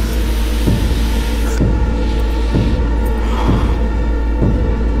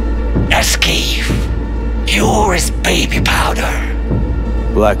 pure as baby powder.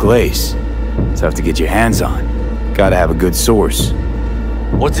 Black lace. Tough to get your hands on. Gotta have a good source.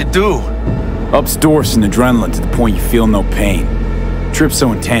 What's it do? Ups Dorse and adrenaline to the point you feel no pain. Trip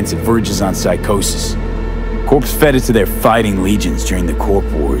so intense it verges on psychosis. Corps fed it to their fighting legions during the Corp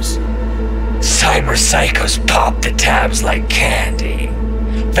Wars. Cyber psychos pop the tabs like candy.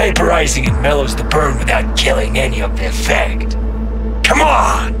 Vaporizing it mellows the burn without killing any of the effect. Come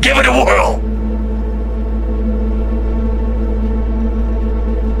on, give it a whirl!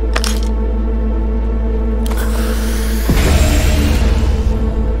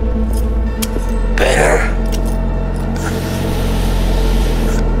 Better?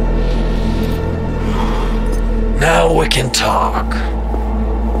 Now we can talk.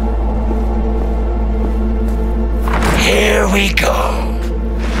 Here we go.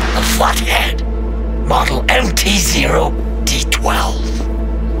 A flathead. Model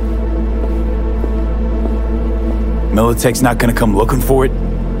MT-0D12. Militech's not gonna come looking for it?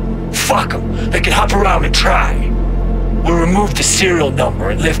 Fuck them. They can hop around and try. We'll remove the serial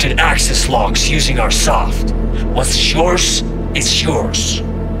number and lifted access logs using our soft. What's yours is yours.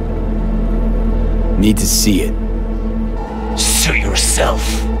 Need to see it. Suit yourself.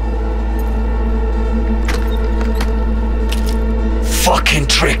 Fucking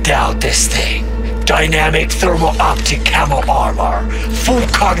tricked out this thing. Dynamic thermo-optic camo armor. Full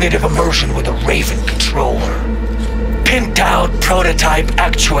cognitive immersion with a Raven controller. Pimped out prototype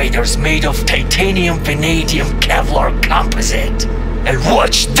actuators made of titanium, vanadium, Kevlar composite. And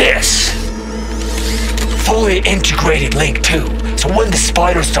watch this! Fully integrated link too, so when the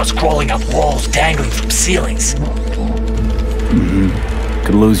spider starts crawling up walls dangling from ceilings.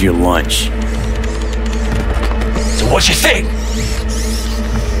 Could lose your lunch. So what you think?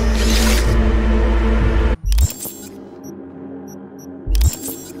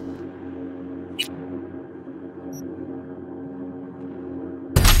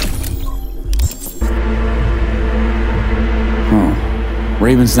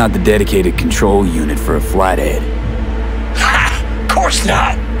 Raven's not the dedicated control unit for a flathead. Ha! Of course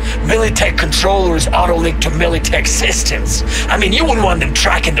not! Militech controllers auto-link to Militech systems. I mean, you wouldn't want them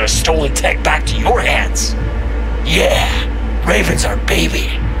tracking their stolen tech back to your hands. Yeah, Raven's our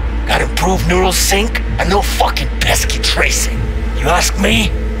baby. Got improved neural sync and no fucking pesky tracing. You ask me,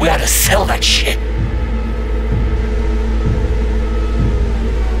 we ought to sell that shit.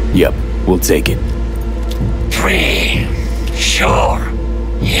 Yep, we'll take it. Free. Sure.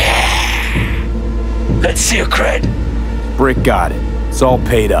 Yeah. Let's see your cred. Brick got it. It's all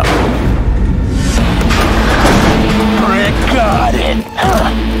paid up. Brick got it.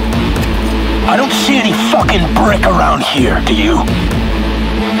 I don't see any fucking brick around here, do you?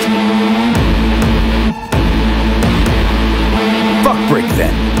 Fuck Brick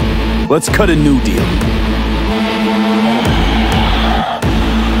then. Let's cut a new deal.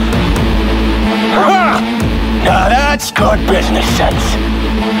 Now that's good business sense.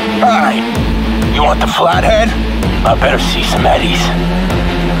 Alright, you want the flathead? I better see some eddies.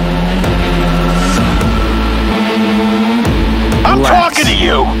 I'm talking to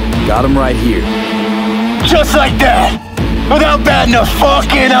you! Got him right here. Just like that! Without batting a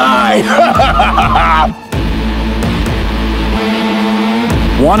fucking eye!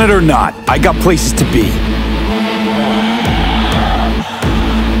 Want it or not, I got places to be.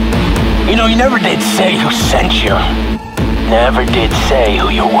 You know, you never did say who sent you. Never did say who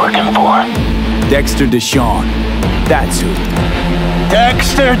you're working for. Dexter Deshawn. That's who.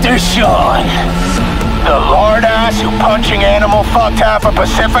 Dexter Deshawn. The lord ass who punching animal fucked half of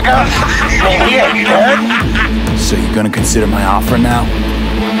Pacifica? And he ain't dead? So you're gonna consider my offer now?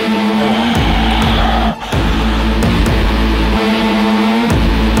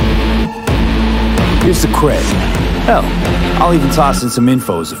 Here's the cred. Hell, I'll even toss in some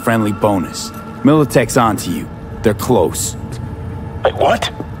info as a friendly bonus. Militech's onto you. They're close. Wait,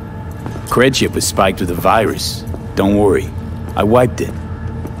 what? Cred chip was spiked with a virus. Don't worry. I wiped it.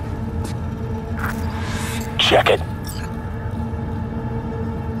 Check it.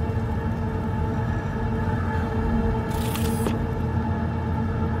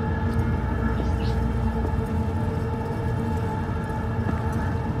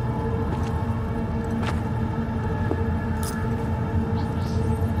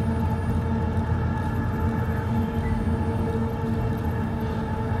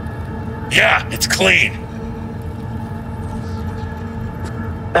 Yeah, it's clean.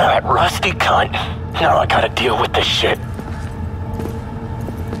 That rusty cunt. Now I gotta deal with this shit.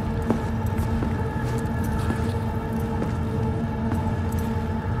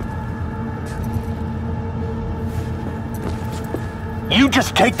 You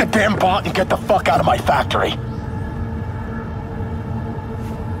just take the damn bot and get the fuck out of my factory.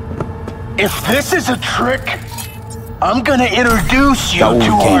 If this is a trick, I'm gonna introduce you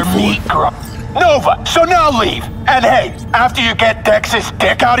to our meat grind. Nova, so now leave. And hey, after you get Dex's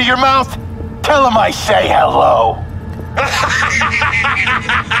dick out of your mouth, tell him I say hello.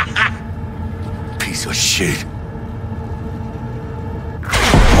 Piece of shit.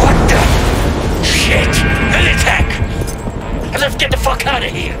 What the shit? Militech! Let's get the fuck out of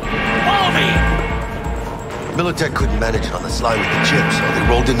here. Follow me. Militech couldn't manage it on the slide with the chips, so they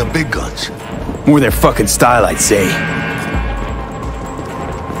rolled in the big guns. More their fucking style, I'd say.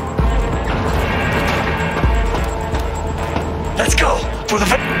 Let's go. For the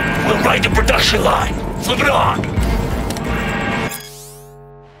we'll ride the production line. Flip it on.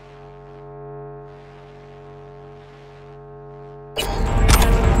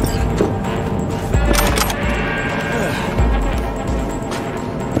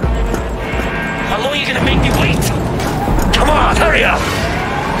 How long are you gonna make me wait? Come on, hurry up.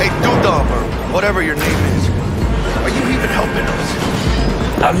 Hey, Dudam, or whatever your name is. Are you even helping us?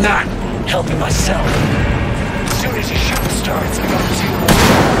 I'm not helping myself. As soon as your shooting starts, I got 2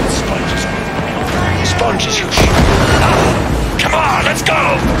 more sponges on me. Sponges, you shit. Come on, let's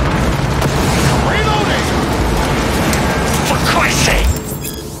go! Reloading! For Christ's sake!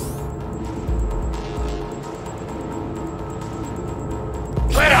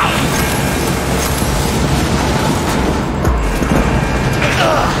 Let up!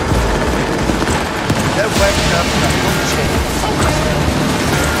 That whack stuff's got no chance.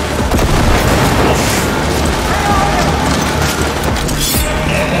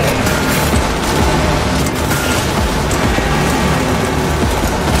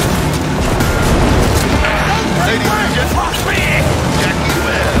 Ladies and gentlemen, Jackie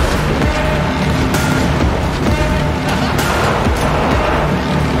Webb.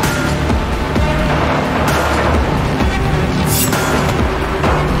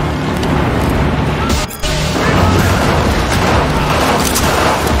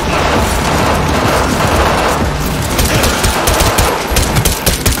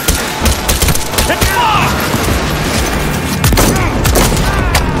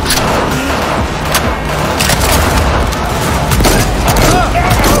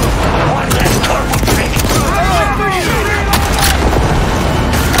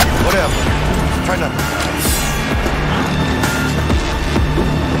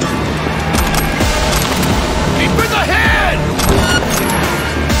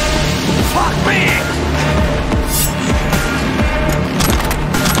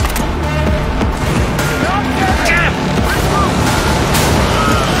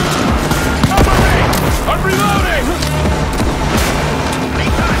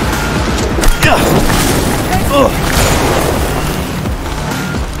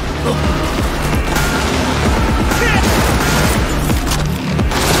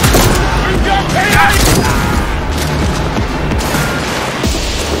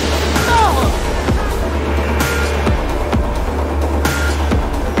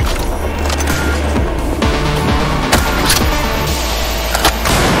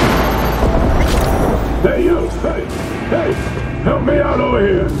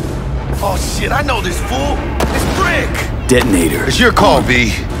 I know this fool. It's Brick. Detonator. It's your call,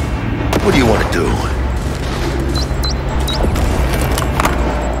 B. What do you want to do?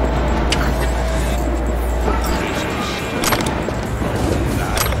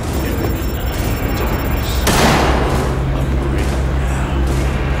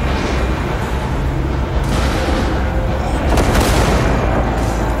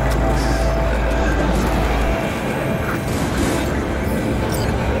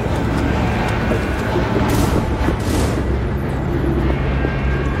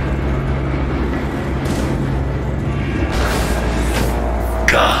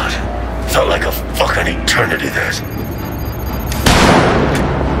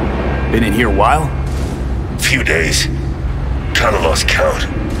 Been in here a while? Few days. Kinda lost count.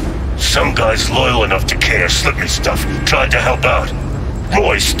 Some guys loyal enough to care slipped me stuff, tried to help out.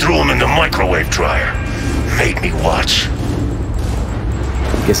 Royce threw him in the microwave dryer. Made me watch.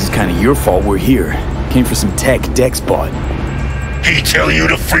 Guess it's kinda your fault we're here. Came for some tech Dex bought. He tell you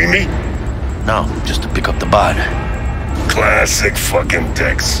to free me? No, just to pick up the bot. Classic fucking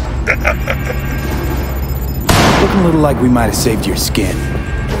Dex. Looking a little like we might have saved your skin.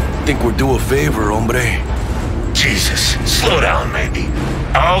 Think we're due a favor, hombre? Jesus, slow down, maybe.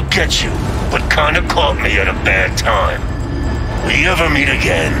 I'll get you, but kinda caught me at a bad time. We ever meet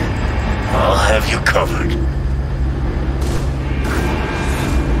again, I'll have you covered.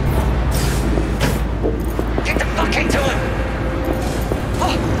 Get the fuck into him!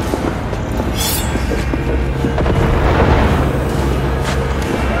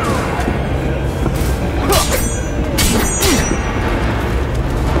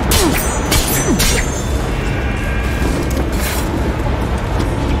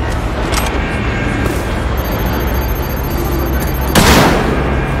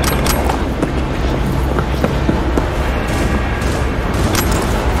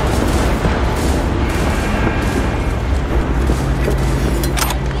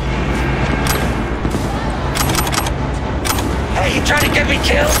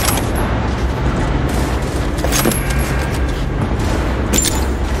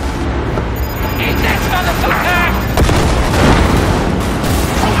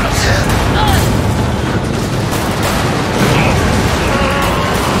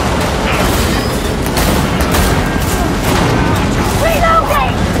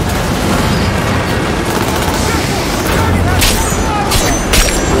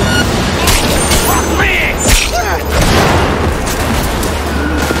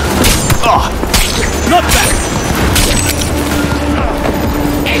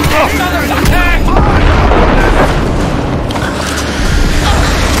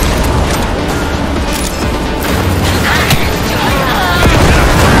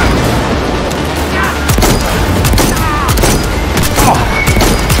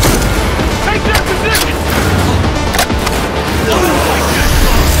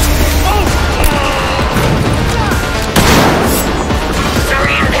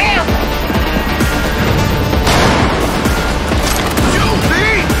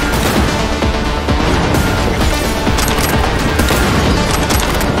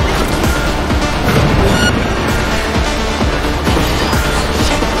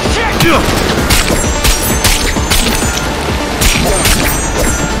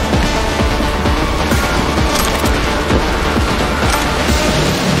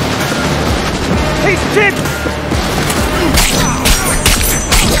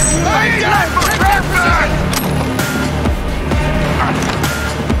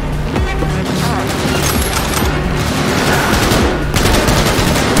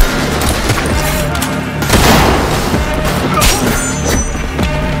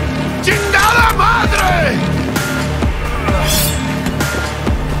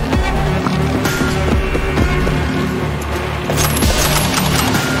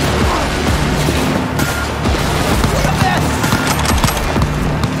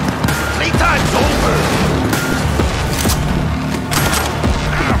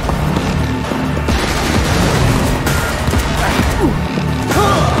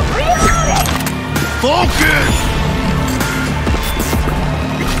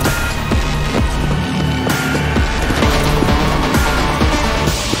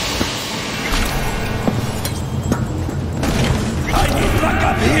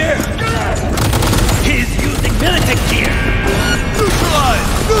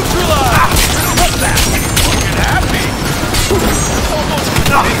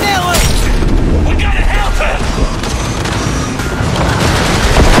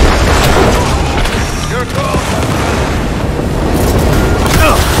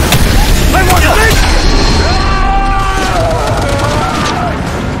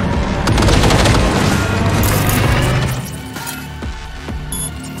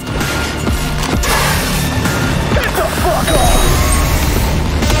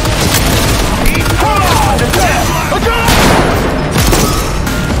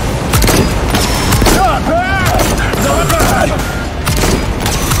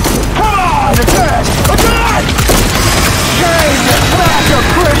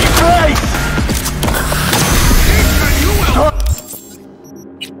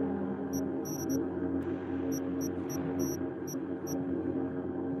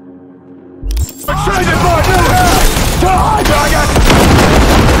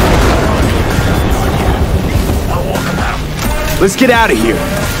 Let's get out of here.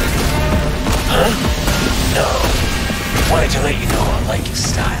 Huh? No. Wanted to let you know I like your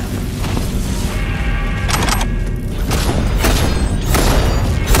style.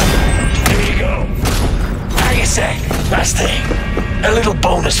 There you go. How you say? Last thing. A little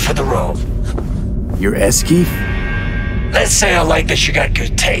bonus for the road. Your esky? Let's say I like that you got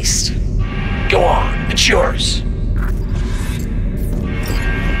good taste. Go on, it's yours.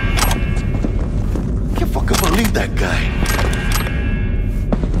 Can't fucking believe that guy.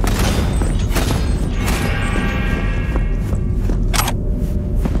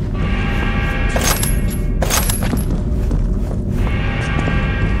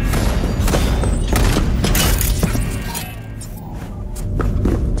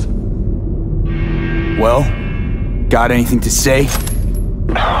 Well, got anything to say?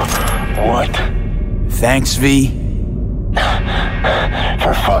 What? Thanks, V.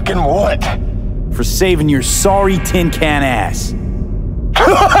 For fucking what? For saving your sorry tin can ass.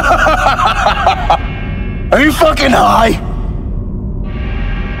 Are you fucking high?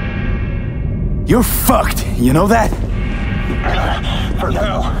 You're fucked, you know that? For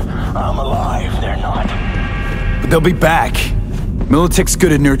now, I'm alive, they're not. But they'll be back. Militech's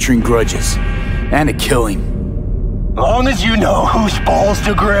good at nurturing grudges. And at killing. Long as you know whose balls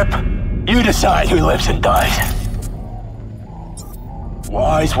to grip, you decide who lives and dies.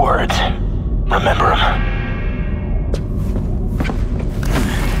 Wise words. Remember them.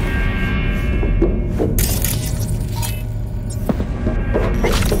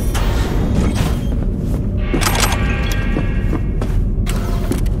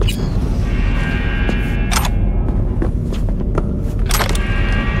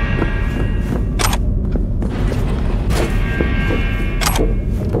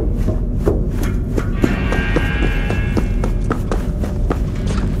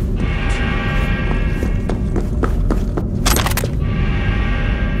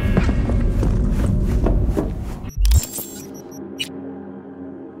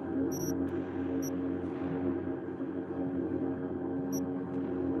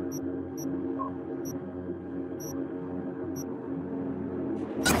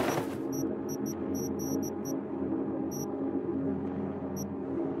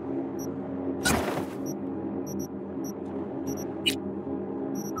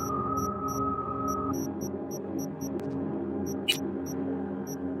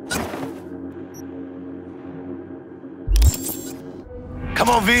 Come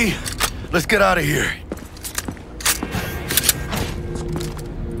on, V. Let's get out of here.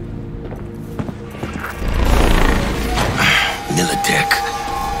 Militech.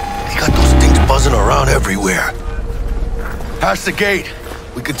 They got those things buzzing around everywhere. Past the gate.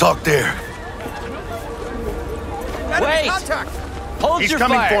 We can talk there. Wait! Hold He's your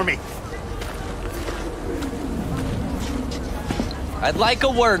coming fire. for me. I'd like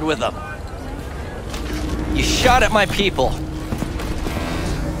a word with them. You shot at my people.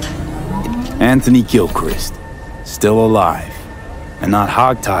 Anthony Gilchrist. Still alive. And not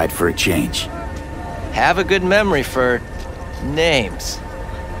hogtied for a change. Have a good memory for names.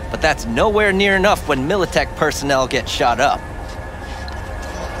 But that's nowhere near enough when Militech personnel get shot up.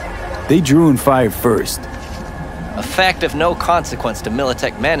 They drew and fired first. A fact of no consequence to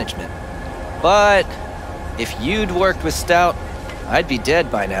Militech management. But if you'd worked with Stout, I'd be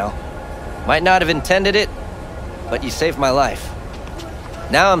dead by now. Might not have intended it, but you saved my life.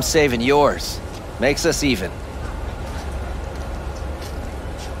 Now I'm saving yours. Makes us even.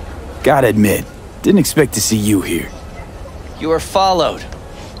 Gotta admit, didn't expect to see you here. You were followed,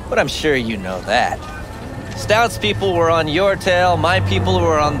 but I'm sure you know that. Stout's people were on your tail, my people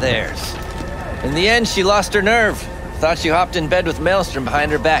were on theirs. In the end, she lost her nerve. Thought you hopped in bed with Maelstrom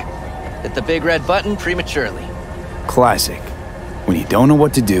behind her back. Hit the big red button prematurely. Classic. When you don't know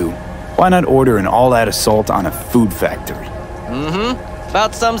what to do, why not order an all-out assault on a food factory? Mm-hmm.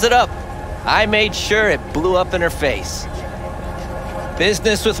 About sums it up. I made sure it blew up in her face.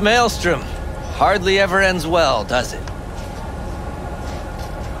 Business with Maelstrom hardly ever ends well, does it?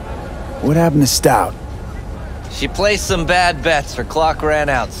 What happened to Stout? She placed some bad bets. Her clock ran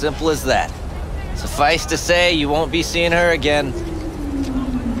out. Simple as that. Suffice to say, you won't be seeing her again.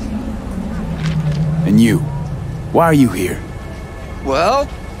 And you? Why are you here? Well,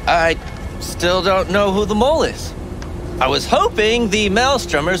 I still don't know who the mole is. I was hoping the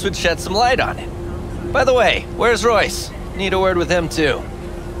Maelstromers would shed some light on it. By the way, where's Royce? Need a word with him, too.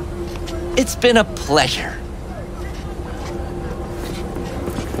 It's been a pleasure.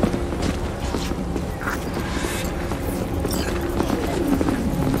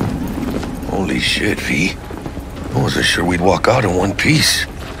 Holy shit, V. I wasn't sure we'd walk out in one piece.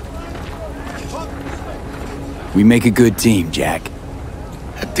 We make a good team, Jack.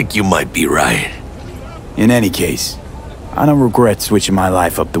 I think you might be right. In any case, I don't regret switching my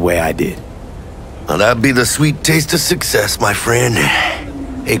life up the way I did. Well, that'd be the sweet taste of success, my friend.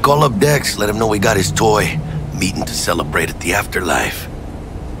 Hey, call up Dex, let him know we got his toy. Meeting to celebrate at the afterlife.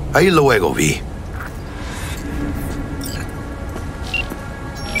 Ahí luego, V.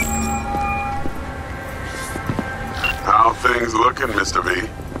 How things looking, Mr. V?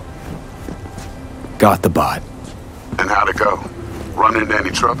 Got the bot. And how'd it go? Run into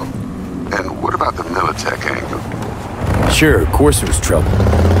any trouble? And what about the Militech angle? Sure, of course it was trouble.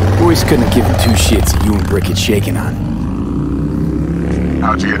 Boys couldn't have given two shits that you and Brick had shaken on.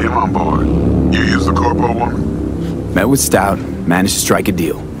 How'd you get him on board? You used the corporal woman? Met with Stout, managed to strike a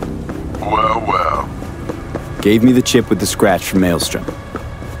deal. Well, well. Gave me the chip with the scratch from Maelstrom.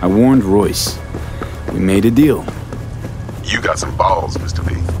 I warned Royce. We made a deal. You got some balls, Mr.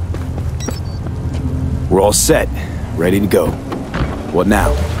 V. We're all set, ready to go. What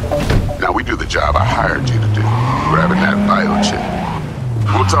now? Now we do the job I hired you to do, grabbing that biochip.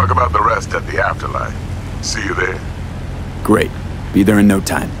 We'll talk about the rest at the afterlife. See you there. Great. Be there in no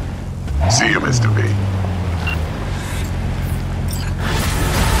time. See you, Mr. V.